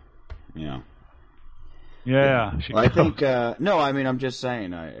hay. Yeah. Yeah. Well, I think I'm just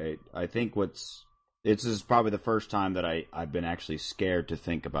saying. I think this is probably the first time that I've been actually scared to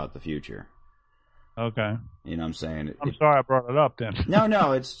think about the future. Okay. You know what I'm saying? I'm sorry I brought it up then.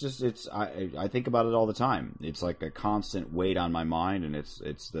 No, I think about it all the time. It's like a constant weight on my mind, and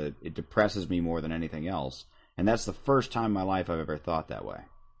it depresses me more than anything else. And that's the first time in my life I've ever thought that way.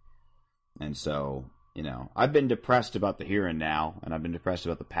 And so, I've been depressed about the here and now, and I've been depressed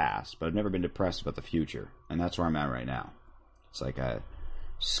about the past, but I've never been depressed about the future. And that's where I'm at right now. It's like a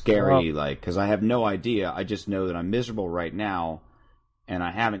scary, because I have no idea. I just know that I'm miserable right now, and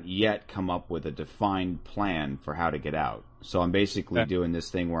I haven't yet come up with a defined plan for how to get out. So I'm basically doing this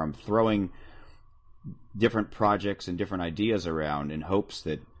thing where I'm throwing different projects and different ideas around in hopes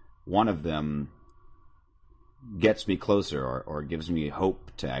that one of them gets me closer or gives me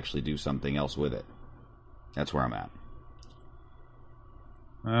hope to actually do something else with it. That's where I'm at.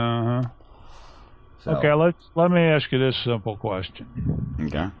 Uh-huh. So, okay, let me ask you this simple question.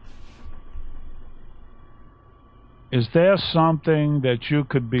 Okay. Is there something that you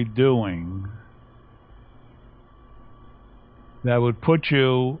could be doing that would put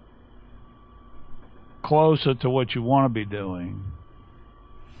you closer to what you want to be doing,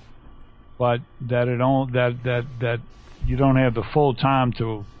 but that you don't have the full time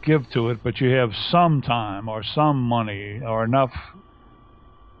to give to it, but you have some time or some money or enough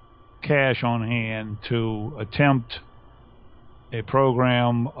cash on hand to attempt a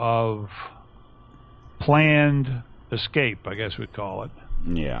program of planned escape, I guess we'd call it.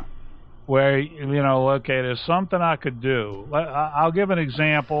 Yeah. Where, okay, there's something I could do. I'll give an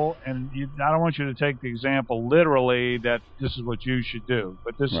example, and I don't want you to take the example literally that this is what you should do,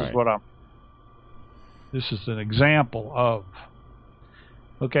 but this is this is an example of,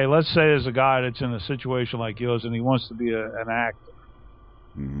 okay, let's say there's a guy that's in a situation like yours, and he wants to be an actor.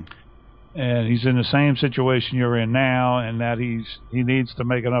 Mm-hmm. And he's in the same situation you're in now, and that he needs to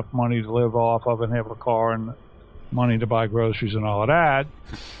make enough money to live off of and have a car and money to buy groceries and all of that.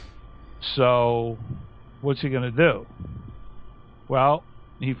 So what's he going to do? Well,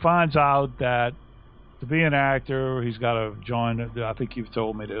 he finds out that to be an actor, he's got to join. I think you've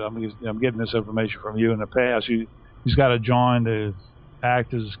told me that. I'm getting this information from you in the past. He's got to join the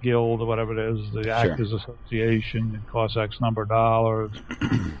Actors Guild or whatever it is, the Actors Association. It costs X number of dollars.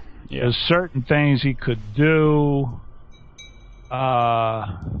 Yeah. There's certain things he could do.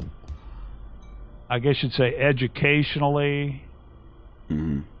 I guess you'd say educationally.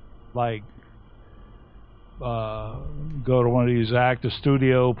 Mm-hmm. Like go to one of these actor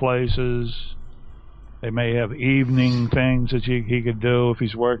studio places. They may have evening things that he could do if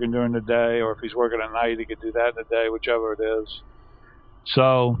he's working during the day, or if he's working at night, he could do that in the day, whichever it is.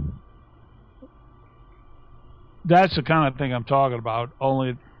 So that's the kind of thing I'm talking about,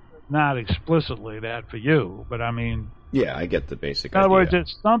 only not explicitly that for you, but I mean... Yeah, I get the basic idea. In other words, idea.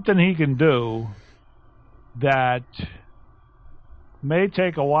 it's something he can do that may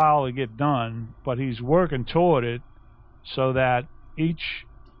take a while to get done, but he's working toward it so that each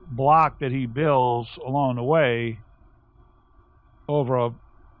block that he builds along the way over a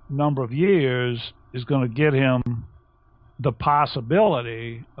number of years is going to get him the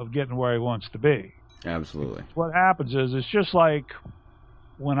possibility of getting where he wants to be. Absolutely. What happens is, it's just like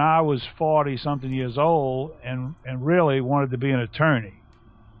when I was 40-something years old and really wanted to be an attorney.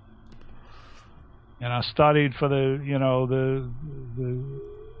 And I studied for the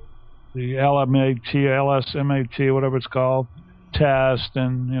LMAT, LSMAT, whatever it's called, test,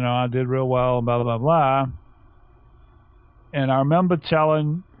 and I did real well, blah blah blah. And I remember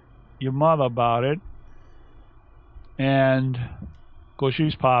telling your mother about it, and of course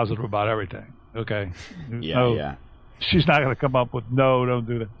she's positive about everything. Okay, yeah. She's not going to come up with no, don't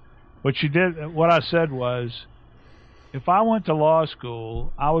do that. But she did. What I said was, if I went to law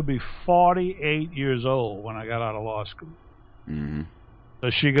school, I would be 48 years old when I got out of law school. Mm-hmm. So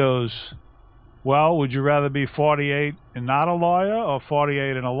she goes, well, would you rather be 48 and not a lawyer, or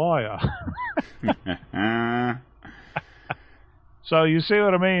 48 and a lawyer? So you see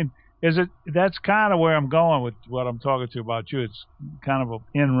what I mean? That's kind of where I'm going with what I'm talking to about you. It's kind of an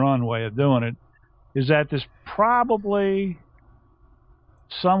in-run way of doing it, is that there's probably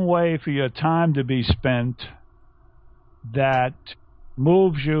some way for your time to be spent that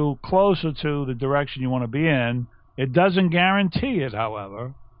moves you closer to the direction you want to be in. It doesn't guarantee it,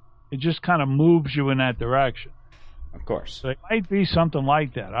 however. It just kind of moves you in that direction. Of course. So it might be something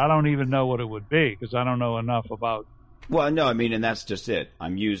like that. I don't even know what it would be, because I don't know enough about... Well, no, I mean, and that's just it.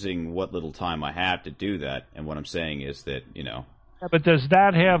 I'm using what little time I have to do that, and what I'm saying is that, Yeah, but does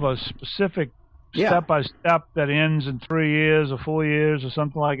that have a specific step-by-step that ends in 3 years or 4 years or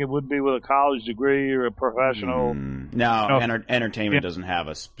something like it would be with a college degree or a professional? No, entertainment doesn't have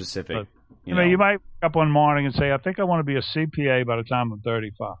a specific... You might wake up one morning and say, I think I want to be a CPA by the time I'm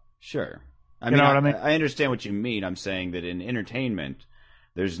 35. Sure. I mean? I understand what you mean. I'm saying that in entertainment,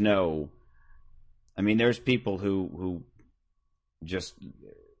 there's no... I mean, there's people who just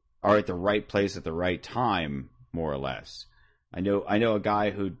are at the right place at the right time, more or less. I know a guy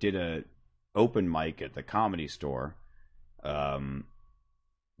who did a open mic at the Comedy Store the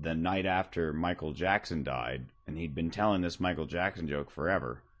night after Michael Jackson died, and he'd been telling this Michael Jackson joke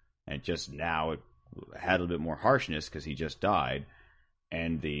forever, and just now it had a little bit more harshness because he just died,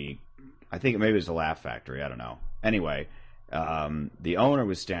 and I think maybe it was the Laugh Factory, I don't know. Anyway, the owner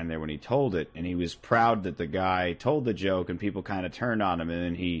was standing there when he told it, and he was proud that the guy told the joke, and people kind of turned on him, and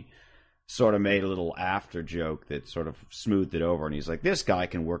then he sort of made a little after joke that sort of smoothed it over, and he's like, this guy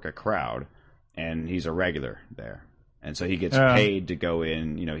can work a crowd, and he's a regular there. And so he gets paid to go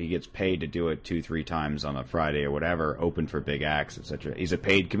in, he gets paid to do it 2-3 times on a Friday or whatever, open for big acts, etc. He's a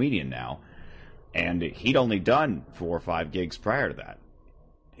paid comedian now. And he'd only done 4 or 5 gigs prior to that.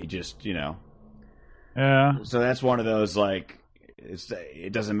 He just, Yeah. So that's one of those, like,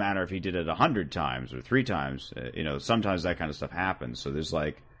 it doesn't matter if he did it 100 times or 3 times. Sometimes that kind of stuff happens. So there's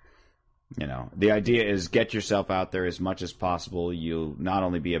like, the idea is get yourself out there as much as possible. You'll not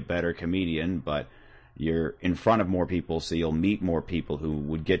only be a better comedian, but You're in front of more people, so you'll meet more people who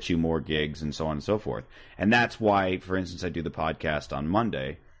would get you more gigs and so on and so forth. And that's why, for instance, I do the podcast on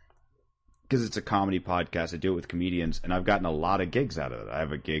Monday, because it's a comedy podcast. I do it with comedians, and I've gotten a lot of gigs out of it. I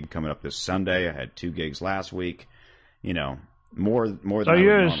have a gig coming up this Sunday. I had 2 gigs last week. You know, more than I would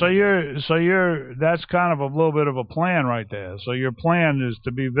normally. So you're that's kind of a little bit of a plan right there. So your plan is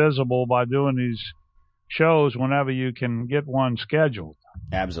to be visible by doing these shows whenever you can get one scheduled.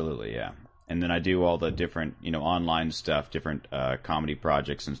 Absolutely, yeah. And then I do all the different, online stuff, different comedy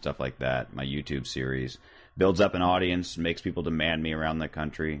projects and stuff like that. My YouTube series builds up an audience, makes people demand me around the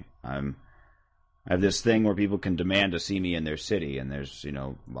country. I have this thing where people can demand to see me in their city, and there's,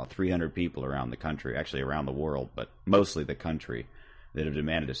 about 300 people around the country, actually around the world, but mostly the country, that have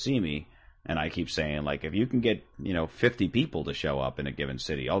demanded to see me. And I keep saying, like, if you can get, 50 people to show up in a given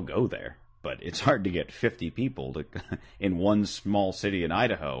city, I'll go there. But it's hard to get 50 people to in one small city in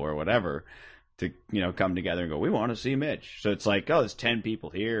Idaho or whatever to, come together and go, we want to see Mitch. So it's like, oh, there's 10 people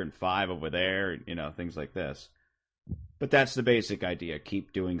here and 5 over there, things like this. But that's the basic idea.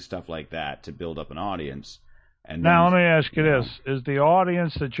 Keep doing stuff like that to build up an audience. And now, let me ask you this. Is the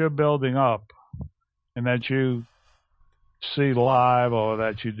audience that you're building up and that you see live or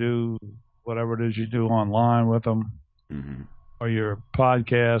that you do whatever it is you do online with them, or your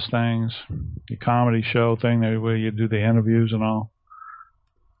podcast things, your comedy show thing where you do the interviews and all,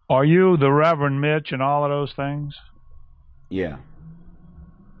 are you the Reverend Mitch and all of those things? Yeah.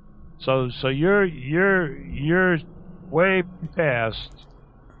 So you're way past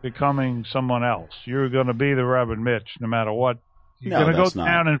becoming someone else. You're going to be the Reverend Mitch no matter what. You're going to go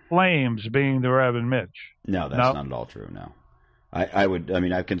down in flames being the Reverend Mitch. No, that's not at all true, no.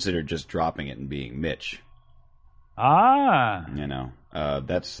 I've considered just dropping it and being Mitch. Ah.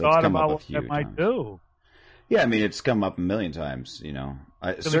 That's come up a few times. Might do. Yeah, it's come up a million times,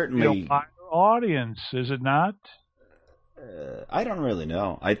 certainly. A audience, is it not? I don't really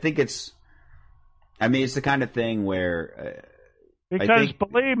know. I think it's the kind of thing where... because,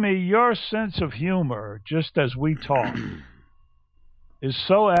 believe me, your sense of humor, just as we talk, is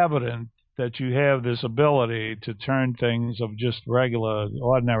so evident that you have this ability to turn things of just regular,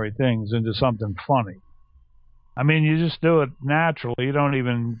 ordinary things into something funny. You just do it naturally. You don't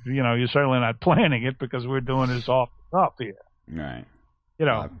even, you're certainly not planning it because we're doing this off the cuff here. Right.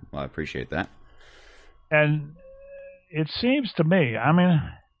 Well, I appreciate that. And it seems to me,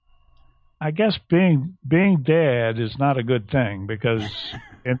 I guess being dad is not a good thing because,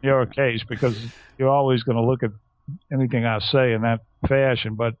 in your case, because you're always going to look at anything I say in that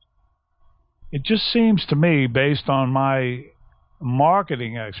fashion. But it just seems to me, based on my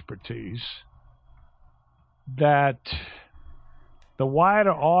marketing expertise, that the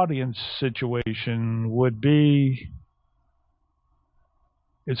wider audience situation would be,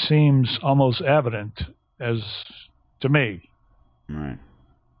 it seems almost evident as to me. Right.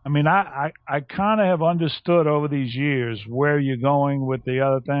 I kind of have understood over these years where you're going with the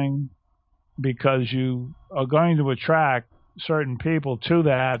other thing, because you are going to attract certain people to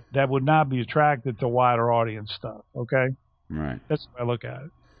that would not be attracted to wider audience stuff, okay? Right. That's the way I look at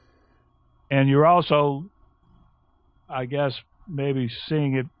it. And you're also, I guess, maybe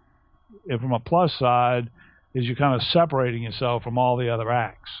seeing it from a plus side, is you're kind of separating yourself from all the other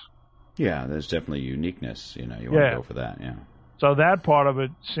acts. Yeah, there's definitely uniqueness. You want to go for that, yeah. So that part of it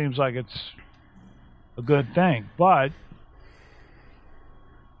seems like it's a good thing. But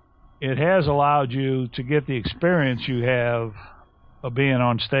it has allowed you to get the experience you have of being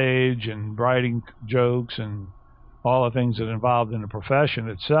on stage and writing jokes and all the things that are involved in the profession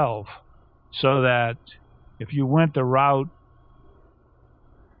itself, so that if you went the route,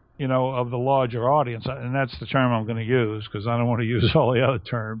 of the larger audience, and that's the term I'm going to use because I don't want to use all the other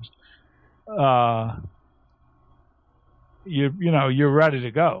terms, you're ready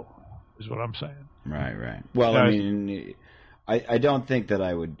to go, is what I'm saying. Right. Well, I don't think that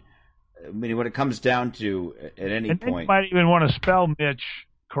I would. When it comes down to at any point, you might even want to spell Mitch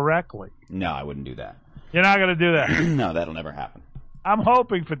correctly. No, I wouldn't do that. You're not going to do that. No, that'll never happen. I'm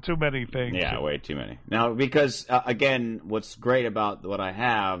hoping for too many things. Yeah, way too many. Now, because, again, what's great about what I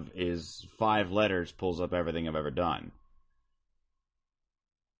have is 5 letters pulls up everything I've ever done.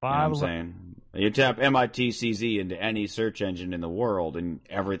 5 You know what I'm saying? You tap MITCZ into any search engine in the world, and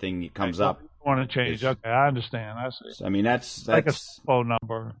everything comes up. You want to change? Okay, I understand. I see. That's like a cell phone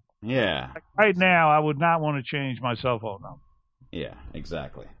number. Yeah. Like right now, I would not want to change my cell phone number. Yeah,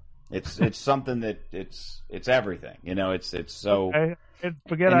 exactly. It's something that it's everything. It's so okay.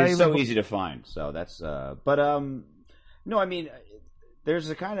 It's so easy to find. So that's no, there's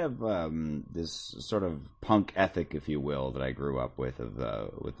a kind of this sort of punk ethic, if you will, that I grew up with of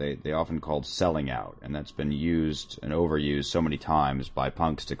what they often called selling out, and that's been used and overused so many times by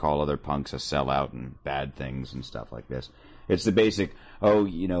punks to call other punks a sellout and bad things and stuff like this. It's the basic,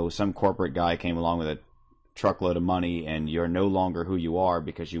 some corporate guy came along with a truckload of money and you're no longer who you are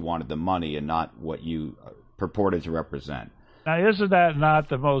because you wanted the money and not what you purported to represent. Now, isn't that not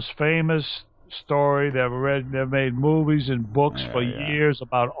the most famous story they've made movies and books for years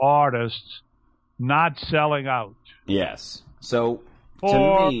about artists not selling out? Yes. So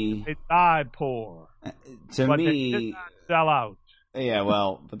poor, to me, they died poor. To but me, they did not sell out. Yeah,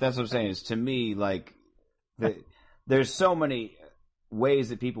 well, but that's what I'm saying is to me, like, there's so many ways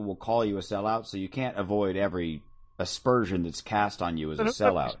that people will call you a sellout, so you can't avoid every aspersion that's cast on you as a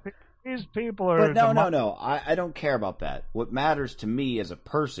sellout. These people are. But no. I don't care about that. What matters to me as a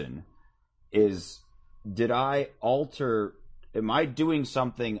person is, am I doing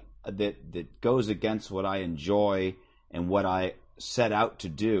something that goes against what I enjoy and what I set out to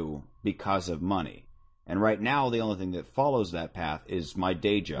do because of money? And right now, the only thing that follows that path is my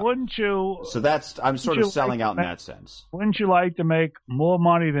day job. Wouldn't you? So I'm sort of selling out in that sense. Wouldn't you like to make more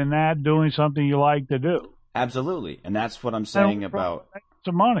money than that doing something you like to do? Absolutely, and that's what I'm saying about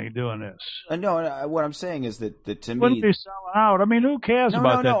some money doing this. No, what I'm saying is that to me, wouldn't be selling out. I mean, who cares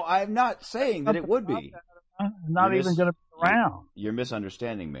about that? No, I'm not saying that it would be. Not even going to be around. You're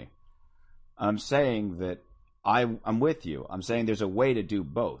misunderstanding me. I'm saying that I'm with you. I'm saying there's a way to do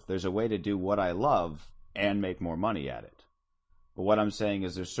both. There's a way to do what I love and make more money at it. But what I'm saying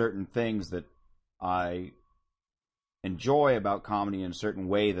is there's certain things that I enjoy about comedy in a certain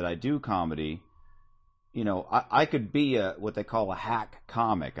way that I do comedy. I could be what they call a hack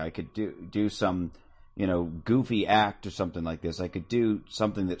comic. I could do some, goofy act or something like this. I could do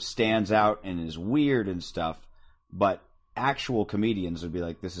something that stands out and is weird and stuff, but actual comedians would be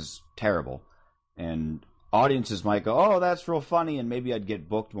like, this is terrible. And audiences might go, oh, that's real funny, and maybe I'd get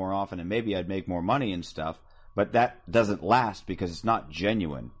booked more often, and maybe I'd make more money and stuff, but that doesn't last because it's not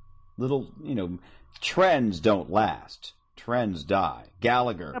genuine. Trends don't last. Trends die.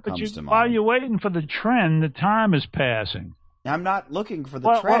 Gallagher comes to mind. While you're waiting for the trend, the time is passing. I'm not looking for the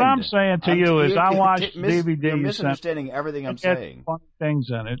trend. What I'm saying to you is I watched DVD. You're misunderstanding everything I'm saying. Funny things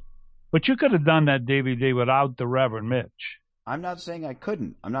in it. But you could have done that DVD without the Reverend Mitch. I'm not saying I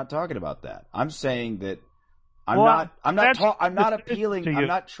couldn't. I'm not talking about that. I'm saying that I'm not appealing. I'm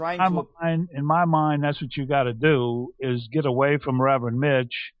not trying to. In my mind, that's what you got to do: is get away from Reverend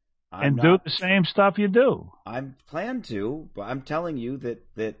Mitch and do the same stuff you do. I'm plan to, but I'm telling you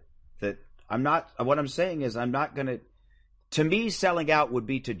that I'm not. What I'm saying is I'm not going to. To me, selling out would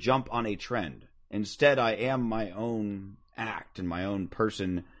be to jump on a trend. Instead, I am my own act and my own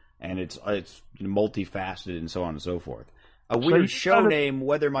person, and it's multifaceted and so on and so forth. A weird show name,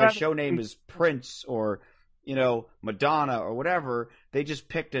 whether my show name is Prince or Madonna or whatever, they just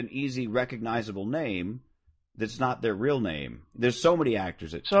picked an easy, recognizable name that's not their real name. There's so many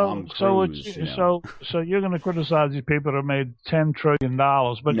actors at Tom Cruise. So you're going to criticize these people that made $10 trillion,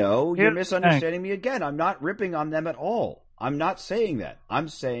 but no, you're misunderstanding me again. I'm not ripping on them at all. I'm not saying that. I'm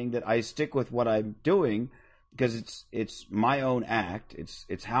saying that I stick with what I'm doing because it's my own act.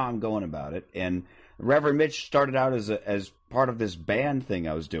 It's how I'm going about it. And Reverend Mitch started out as part of this band thing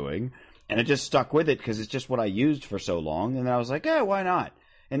I was doing, and it just stuck with it because it's just what I used for so long. And I was like, why not?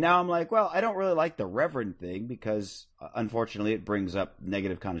 And now I'm like, well, I don't really like the Reverend thing because, unfortunately, it brings up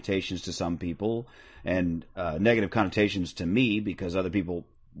negative connotations to some people and negative connotations to me because other people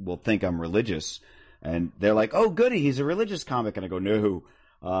will think I'm religious. And they're like, oh, goody, he's a religious comic. And I go, no.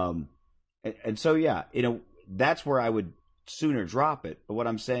 And so, yeah, that's where I would sooner drop it. But what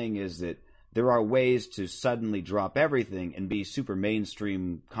I'm saying is that there are ways to suddenly drop everything and be super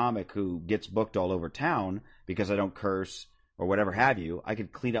mainstream comic who gets booked all over town because I don't curse or whatever have you. I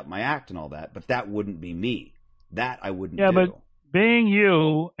could clean up my act and all that, but that wouldn't be me. That I wouldn't do. Yeah, but being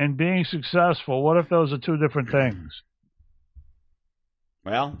you and being successful, what if those are two different things?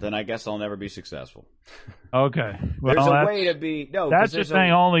 Well, then I guess I'll never be successful. Okay. Well, there's a way to be. No, that's the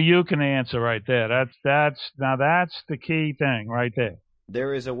thing only you can answer right there. That's the key thing right there.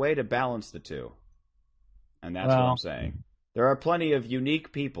 There is a way to balance the two, and that's what I'm saying. There are plenty of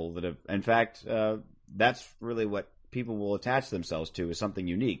unique people that have. In fact, that's really what people will attach themselves to is something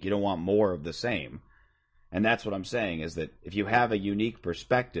unique. You don't want more of the same, and that's what I'm saying is that if you have a unique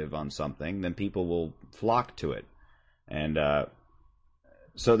perspective on something, then people will flock to it, and.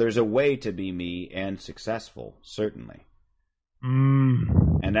 So there's a way to be me and successful, certainly.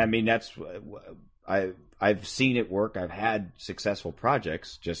 And I mean, I've seen it work. I've had successful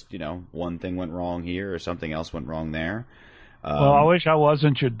projects. Just, one thing went wrong here or something else went wrong there. Well, I wish I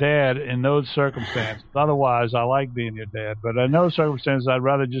wasn't your dad in those circumstances. Otherwise, I like being your dad. But in those circumstances, I'd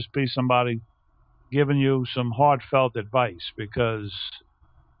rather just be somebody giving you some heartfelt advice because,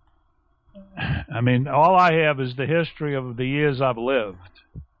 I mean, all I have is the history of the years I've lived.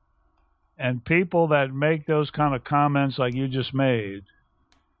 And people that make those kind of comments like you just made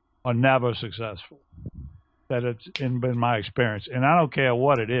are never successful. That it's been my experience. And I don't care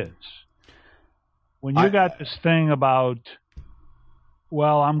what it is. When you got this thing about,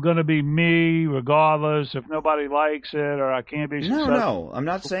 well, I'm going to be me regardless if nobody likes it or I can't be successful. No, I'm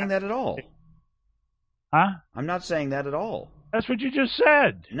not saying that at all. Huh? I'm not saying that at all. That's what you just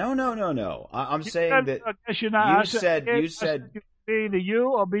said. No. I'm saying that I guess you're not, you said be the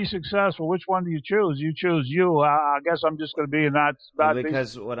you or be successful. Which one do you choose? You choose you. I guess I'm just going to be not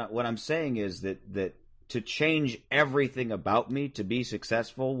because what I'm saying is that to change everything about me to be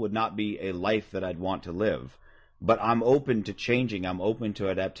successful would not be a life that I'd want to live. But I'm open to changing. I'm open to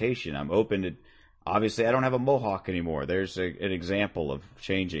adaptation. I'm open to, obviously, I don't have a mohawk anymore. There's an example of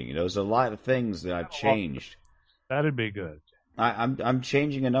changing. You know, there's a lot of things that I've changed. That'd be good. I'm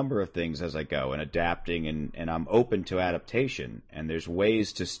changing a number of things as I go and adapting, and I'm open to adaptation. And there's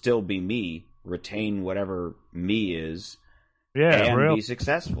ways to still be me, retain whatever me is, and be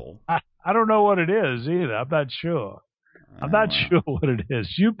successful. I don't know what it is either. I'm not sure. I'm not sure what it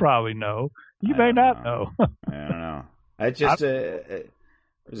is. You probably know. You may not know. I don't know. It's just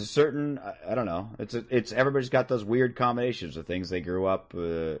there's a certain, I don't know. It's everybody's got those weird combinations of things they grew up,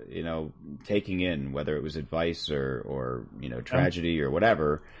 taking in, whether it was advice or tragedy or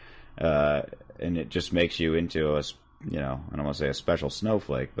whatever, and it just makes you into a, I don't want to say a special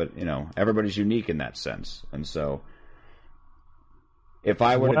snowflake, but everybody's unique in that sense. And so, if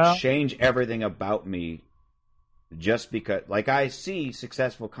I were to change everything about me. Just because, like, I see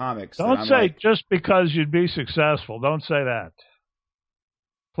successful comics. Don't say just because you'd be successful. Don't say that,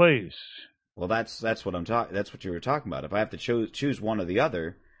 please. Well, that's what I'm talking. That's what you were talking about. If I have to choose one or the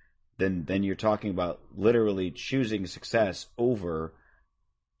other, then you're talking about literally choosing success over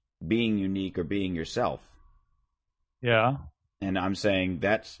being unique or being yourself. Yeah. And I'm saying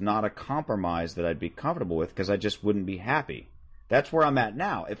that's not a compromise that I'd be comfortable with because I just wouldn't be happy. That's where I'm at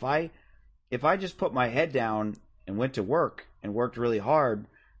now. If I just put my head down and went to work and worked really hard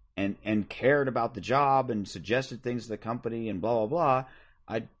and cared about the job and suggested things to the company and blah, blah,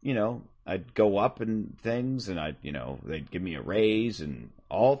 blah, I'd go up in things and they'd give me a raise and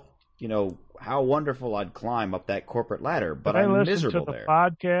all, how wonderful I'd climb up that corporate ladder, but I'm miserable there.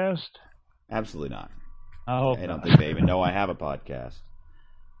 Podcast? Absolutely not. I don't think they even know I have a podcast.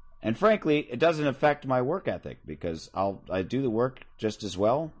 And frankly, it doesn't affect my work ethic because I do the work just as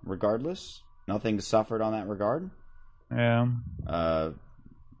well, regardless. Nothing's suffered on that regard. Yeah.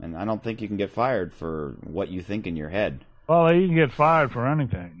 And I don't think you can get fired for what you think in your head. Well, you can get fired for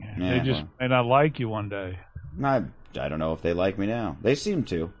anything. Yeah, they just may not like you one day. I don't know if they like me now. They seem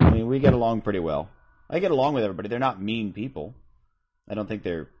to. I mean, we get along pretty well. I get along with everybody. They're not mean people. I don't think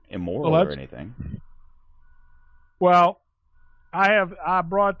they're immoral or anything. Well, I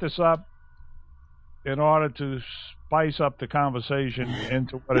brought this up in order to spice up the conversation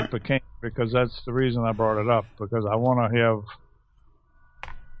into what it became, because that's the reason I brought it up, because I want to have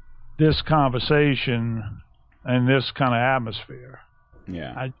this conversation and this kind of atmosphere.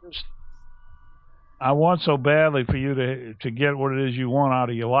 Yeah. I want so badly for you to get what it is you want out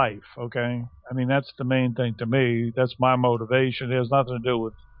of your life, okay? I mean, that's the main thing to me. That's my motivation. It has nothing to do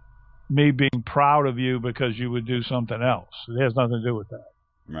with me being proud of you because you would do something else. It has nothing to do with that.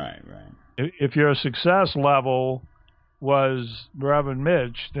 Right. If your success level was Reverend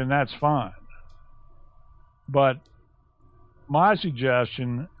Mitch, then that's fine. But my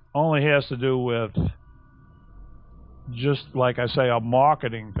suggestion only has to do with, just like I say, a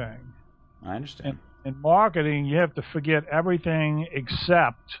marketing thing. I understand. In marketing, you have to forget everything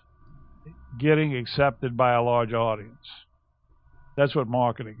except getting accepted by a large audience. That's what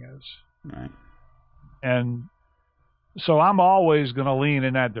marketing is. Right. And so I'm always going to lean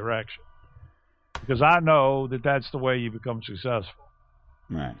in that direction because I know that that's the way you become successful.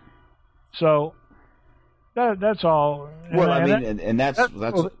 Right. So that's all. Well, that's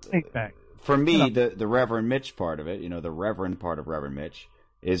for me, you know, the Reverend Mitch part of it, the Reverend part of Reverend Mitch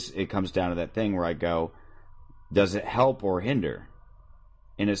is, it comes down to that thing where I go, does it help or hinder?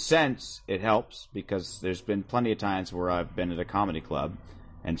 In a sense, it helps because there's been plenty of times where I've been at a comedy club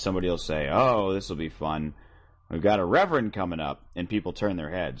and somebody will say, oh, this will be fun. We've got a Reverend coming up, and people turn their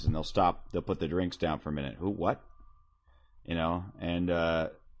heads and they'll stop. They'll put the drinks down for a minute. Who? What? And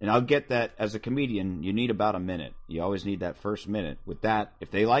And I'll get that as a comedian, you need about a minute. You always need that first minute. With that,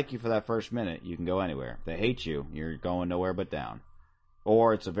 if they like you for that first minute, you can go anywhere. If they hate you, you're going nowhere but down.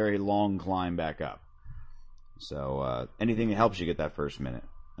 Or it's a very long climb back up. So anything that helps you get that first minute.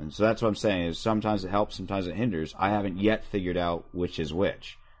 And so that's what I'm saying is sometimes it helps, sometimes it hinders. I haven't yet figured out which is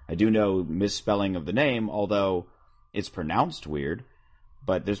which. I do know misspelling of the name, although it's pronounced weird.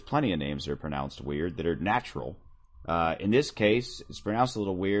 But there's plenty of names that are pronounced weird that are natural. In this case, it's pronounced a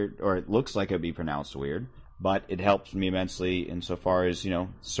little weird, or it looks like it would be pronounced weird, but it helps me immensely insofar as,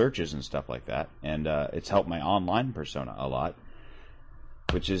 searches and stuff like that. And it's helped my online persona a lot,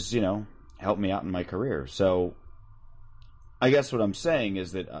 which is, helped me out in my career. So I guess what I'm saying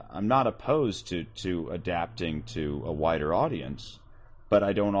is that I'm not opposed to adapting to a wider audience, but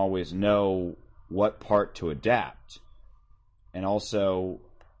I don't always know what part to adapt. And also...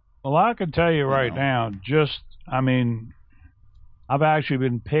 Well, I can tell you right now, I've actually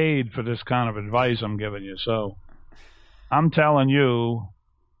been paid for this kind of advice I'm giving you. So I'm telling you,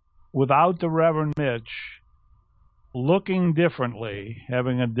 without the Reverend Mitch, looking differently,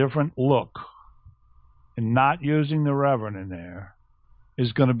 having a different look, and not using the Reverend in there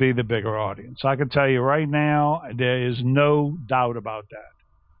is going to be the bigger audience. I can tell you right now, there is no doubt about that.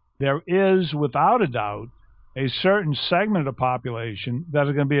 There is, without a doubt, a certain segment of the population that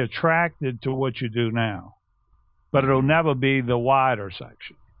are going to be attracted to what you do now. But it'll never be the wider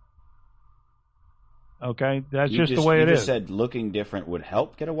section. Okay? That's just the way it is. You just said looking different would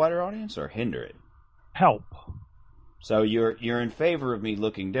help get a wider audience or hinder it? Help. So you're in favor of me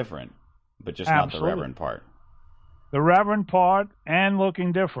looking different, but just Absolutely. Not the Reverend part. The Reverend part and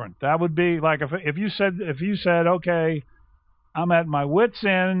looking different. That would be like if you said, okay, I'm at my wit's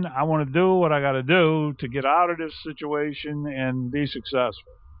end. I want to do what I got to do to get out of this situation and be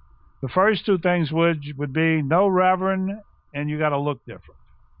successful. The first two things would be no Reverend, and you got to look different.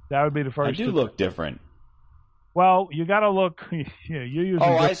 That would be the first. I do look different. Well, you got to look. Yeah, you use.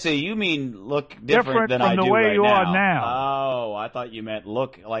 Oh, I see. You mean look different than I do right now. Different from the way you are now. Oh, I thought you meant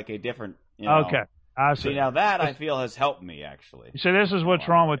look like a different. Okay. I see. See, now that I feel has helped me, actually. You see, this is what's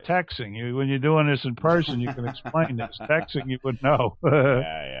wrong with texting. When you're doing this in person, you can explain this. Texting, you would know.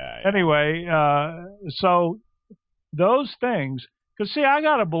 Yeah. Anyway, so those things, because, see, I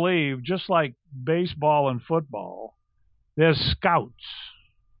got to believe, just like baseball and football, there's scouts.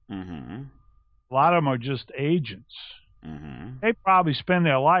 Mm-hmm. A lot of them are just agents. Mm-hmm. They probably spend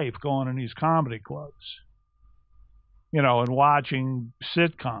their life going in these comedy clubs. And watching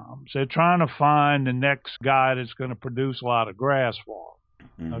sitcoms. They're trying to find the next guy that's going to produce a lot of grass for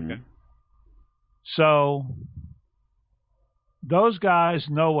them. Mm-hmm. Okay. So those guys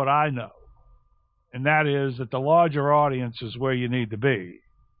know what I know, and that is that the larger audience is where you need to be.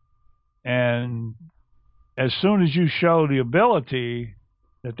 And as soon as you show the ability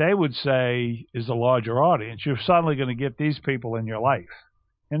that they would say is the larger audience, you're suddenly going to get these people in your life.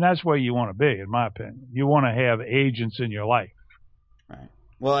 And that's where you want to be, in my opinion. You want to have agents in your life. Right.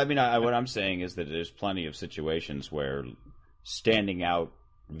 Well, I mean, what I'm saying is that there's plenty of situations where standing out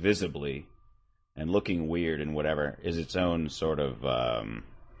visibly and looking weird and whatever is its own sort of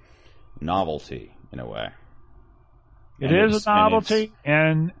novelty, in a way. It is a novelty,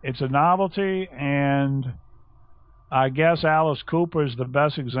 and it's a novelty, and I guess Alice Cooper is the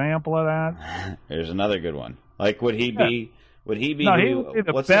best example of that. There's another good one. Like, would he be... Would he be? No, he would be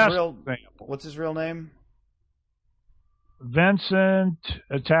the best example. What's his real name? Vincent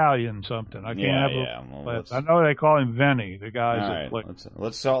Italian something. I can't Well, I know they call him Vinny. The guys that play.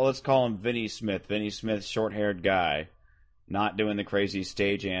 Let's call him Vinny Smith. Vinny Smith, short-haired guy, not doing the crazy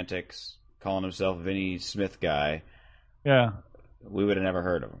stage antics, calling himself Vinny Smith guy. Yeah. We would have never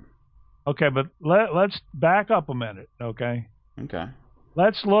heard of him. Okay, but let's back up a minute. Okay. Okay.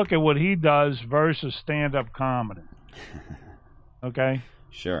 Let's look at what he does versus stand-up comedy. Okay?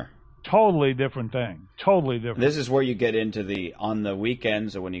 Sure. Totally different thing. Totally different. This is where you get into on the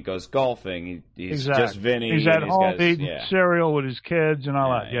weekends or when he goes golfing, he's exactly. just Vinny. He's at home eating cereal with his kids and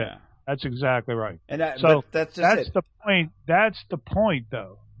all that. Yeah. That's exactly right. And that's the point. That's the point,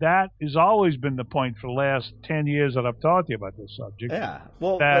 though. That has always been the point for the last 10 years that I've talked to you about this subject. Yeah.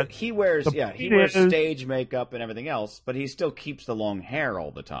 Well, but he wears stage makeup and everything else, but he still keeps the long hair all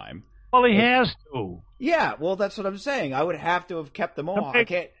the time. Well, he has to. Yeah, well, that's what I'm saying. I would have to have kept the mohawk. I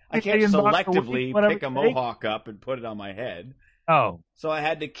can't selectively pick a mohawk up and put it on my head. Oh. So I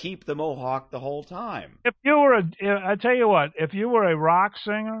had to keep the mohawk the whole time. If you were I tell you what, if you were a rock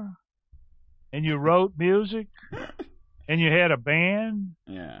singer and you wrote music and you had a band,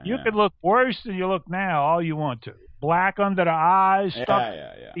 you could look worse than you look now all you want to. black under the eyes, stuck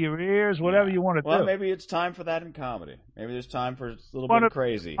Yeah. your ears, whatever you want to Well, do. maybe it's time for that in comedy. Maybe there's time for a little One bit of of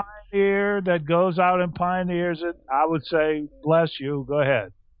crazy. Pioneer that goes out and pioneers it, I would say, bless you. Go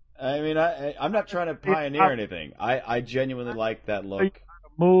ahead. I mean, I'm not trying to pioneer anything. I genuinely like that look.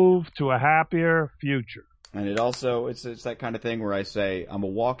 Move to a happier future. And it's that kind of thing where I say I'm a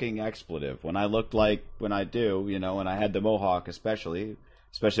walking expletive. When I looked like when I do, and I had the mohawk especially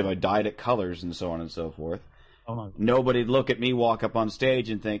if I dyed it colors and so on and so forth. Nobody'd look at me walk up on stage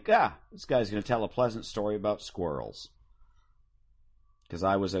and think, this guy's going to tell a pleasant story about squirrels. Because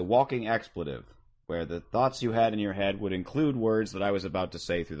I was a walking expletive, where the thoughts you had in your head would include words that I was about to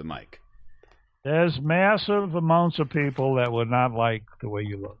say through the mic. There's massive amounts of people that would not like the way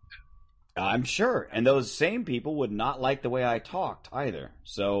you looked. I'm sure. And those same people would not like the way I talked either.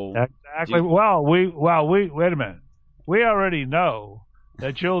 So exactly. Well, wait a minute. We already know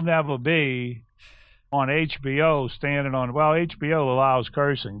that you'll never be on HBO standing on, HBO allows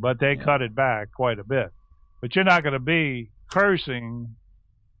cursing, but they cut it back quite a bit. But you're not going to be cursing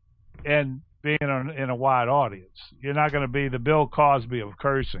and being in a wide audience. You're not going to be the Bill Cosby of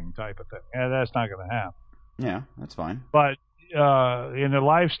cursing type of thing. And that's not going to happen. Yeah, that's fine. But in the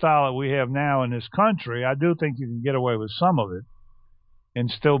lifestyle that we have now in this country, I do think you can get away with some of it and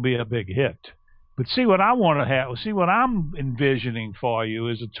still be a big hit. But see what I'm envisioning for you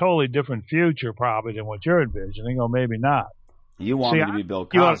is a totally different future probably than what you're envisioning, or maybe not. You want me to be Bill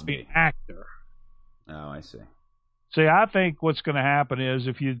Cosby. You want to be an actor. Oh, I see. See, I think what's going to happen is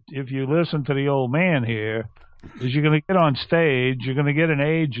if you listen to the old man here, is you're going to get on stage, you're going to get an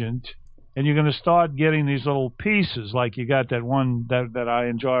agent, and you're going to start getting these little pieces, like you got that one that I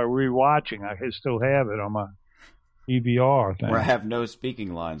enjoy rewatching. I still have it on my DVR thing. Where I have no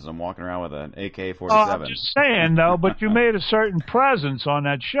speaking lines. I'm walking around with an AK-47. Oh, I'm just saying, though, but you made a certain presence on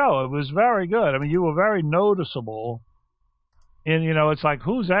that show. It was very good. I mean, you were very noticeable. And, it's like,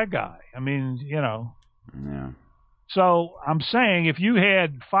 who's that guy? I mean, Yeah. So I'm saying if you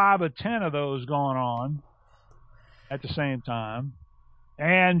had 5 or 10 of those going on at the same time,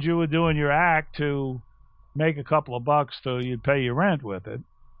 and you were doing your act to make a couple of bucks so you'd pay your rent with it,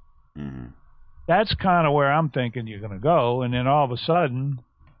 that's kind of where I'm thinking you're going to go. And then all of a sudden,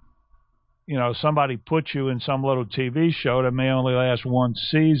 somebody puts you in some little TV show that may only last one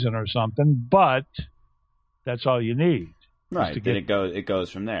season or something, but that's all you need. Right. Then it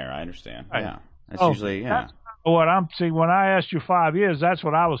goes from there. I understand. Right. Yeah. That's usually, That's what I'm seeing. When I asked you 5 years, that's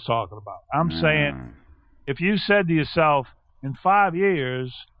what I was talking about. I'm saying if you said to yourself, in 5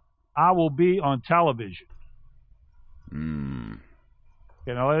 years, I will be on television.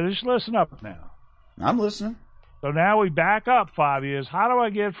 Just listen up now. I'm listening. So now we back up 5 years. How do I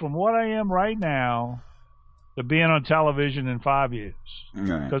get from what I am right now to being on television in 5 years?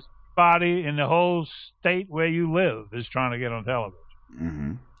 Because everybody in the whole state where you live is trying to get on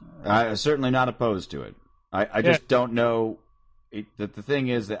television. I'm certainly not opposed to it. I just don't know. The thing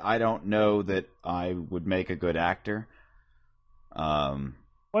is that I don't know that I would make a good actor. You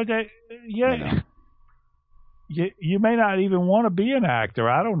may not even want to be an actor.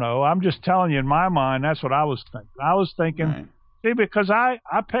 I don't know. I'm just telling you, in my mind, that's what I was thinking. I was thinking, see, because I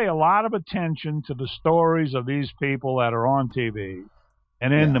pay a lot of attention to the stories of these people that are on TV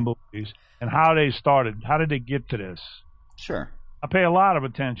and in the movies and how they started. How did they get to this? Sure. I pay a lot of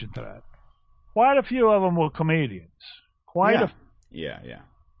attention to that. Quite a few of them were comedians.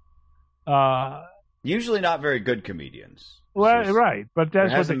 Usually not very good comedians. Well, right, but that's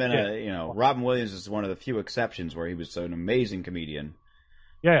there hasn't been Robin Williams is one of the few exceptions where he was an amazing comedian.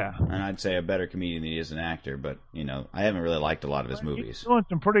 Yeah. And I'd say a better comedian than he is an actor, but, I haven't really liked a lot of his movies. He's doing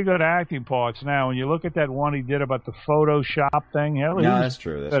some pretty good acting parts now. When you look at that one he did about the Photoshop thing. That's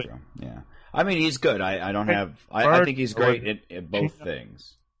true. That's true. Yeah. I mean, he's good. I think he's great at both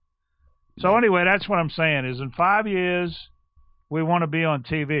things. So anyway, that's what I'm saying is in 5 years, we want to be on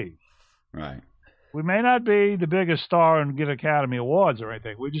TV. Right. We may not be the biggest star and get Academy Awards or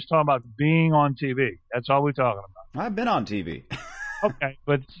anything. We're just talking about being on TV. That's all we're talking about. I've been on TV. Okay,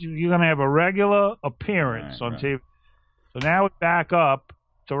 but you're going to have a regular appearance on TV. So now we back up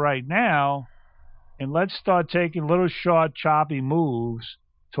to right now, and let's start taking little short, choppy moves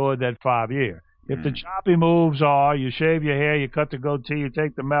toward that 5 year. If the choppy moves are you shave your hair, you cut the goatee, you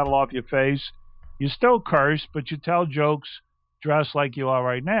take the metal off your face, you still curse, but you tell jokes dressed like you are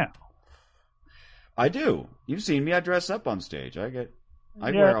right now. I do. You've seen me. I dress up on stage. I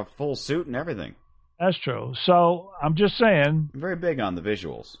wear a full suit and everything. That's true. So I'm just saying. I'm very big on the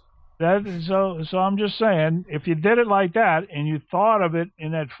visuals. So I'm just saying, if you did it like that and you thought of it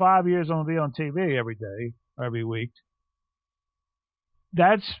in that 5 years, I'm going to be on TV every day, every week,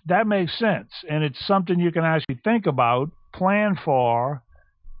 that makes sense, and it's something you can actually think about, plan for,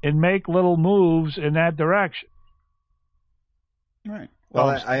 and make little moves in that direction. Right. Well,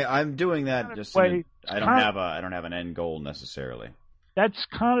 I'm doing that just. I don't have an end goal necessarily. That's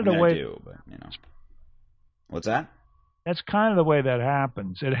kind of the way. I do, but what's that? That's kind of the way that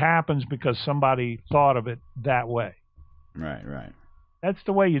happens. It happens because somebody thought of it that way. Right. That's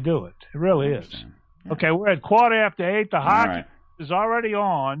the way you do it. It really is. Yeah. Okay, we're at 8:15. The hockey is already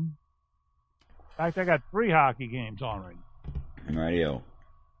on. In fact, I got 3 hockey games on right now. Radio.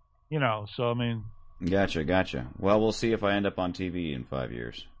 So I mean. Gotcha. Well, we'll see if I end up on TV in 5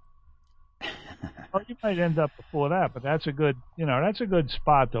 years. Well, you might end up before that, but that's a good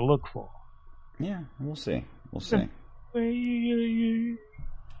spot to look for. Yeah, we'll see.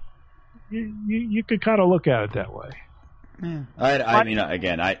 You could kind of look at it that way. Yeah. I mean,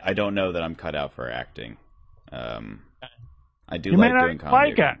 again, I don't know that I'm cut out for acting. I do like doing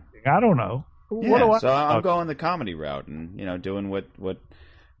comedy. Like acting. I don't know. Yeah, so I'm going the comedy route and doing what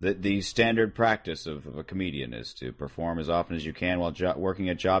the standard practice of a comedian is, to perform as often as you can while working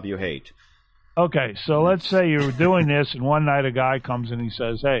a job you hate. Okay, so let's say you're doing this, and one night a guy comes and he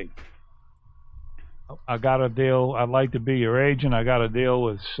says, "Hey, I got a deal. I'd like to be your agent. I got a deal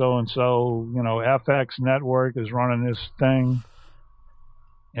with so-and-so. FX Network is running this thing,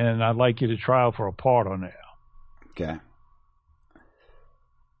 and I'd like you to try out for a part on there." Okay.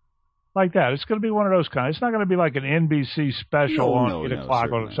 Like that. It's going to be one of those kind. It's not going to be like an NBC special on 8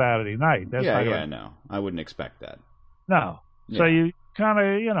 o'clock on a Saturday night. That's no. I wouldn't expect that. No. Yeah. So you kind of,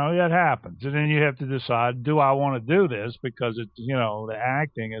 that happens. And then you have to decide, do I want to do this? Because it's, the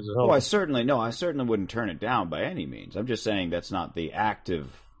acting is a whole. I certainly wouldn't turn it down by any means. I'm just saying that's not the active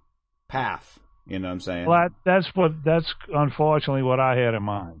path. You know what I'm saying? Well, that's unfortunately what I had in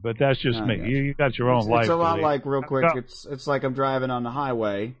mind. But that's just me. You got your own life. It's a lot like, real quick, it's like I'm driving on the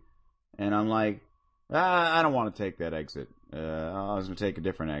highway. And I'm like, I don't want to take that exit. I was going to take a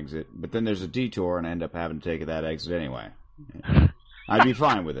different exit. But then there's a detour, and I end up having to take that exit anyway. I'd be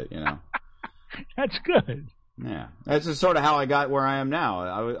fine with it, That's good. Yeah. That's just sort of how I got where I am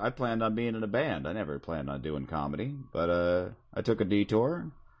now. I planned on being in a band. I never planned on doing comedy. But I took a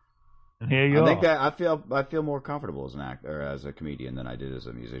detour. And here you are. I think that I feel more comfortable as an actor, as a comedian, than I did as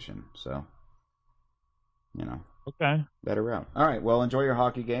a musician. So, Okay. Better route. All right. Well, enjoy your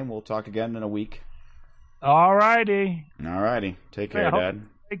hockey game. We'll talk again in a week. All righty. Take care, Dad. I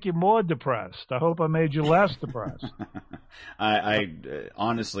make you more depressed. I hope I made you less depressed. I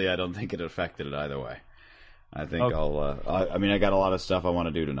honestly, I don't think it affected it either way. I think I got a lot of stuff I want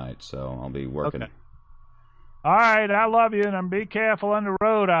to do tonight, so I'll be working. Okay. All right. I love you, and be careful on the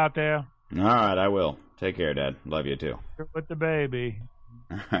road out there. All right. I will. Take care, Dad. Love you, too. You're with the baby.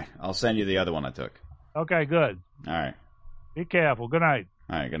 All right. I'll send you the other one I took. Okay, good. All right. Be careful. Good night.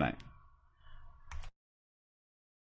 All right, good night.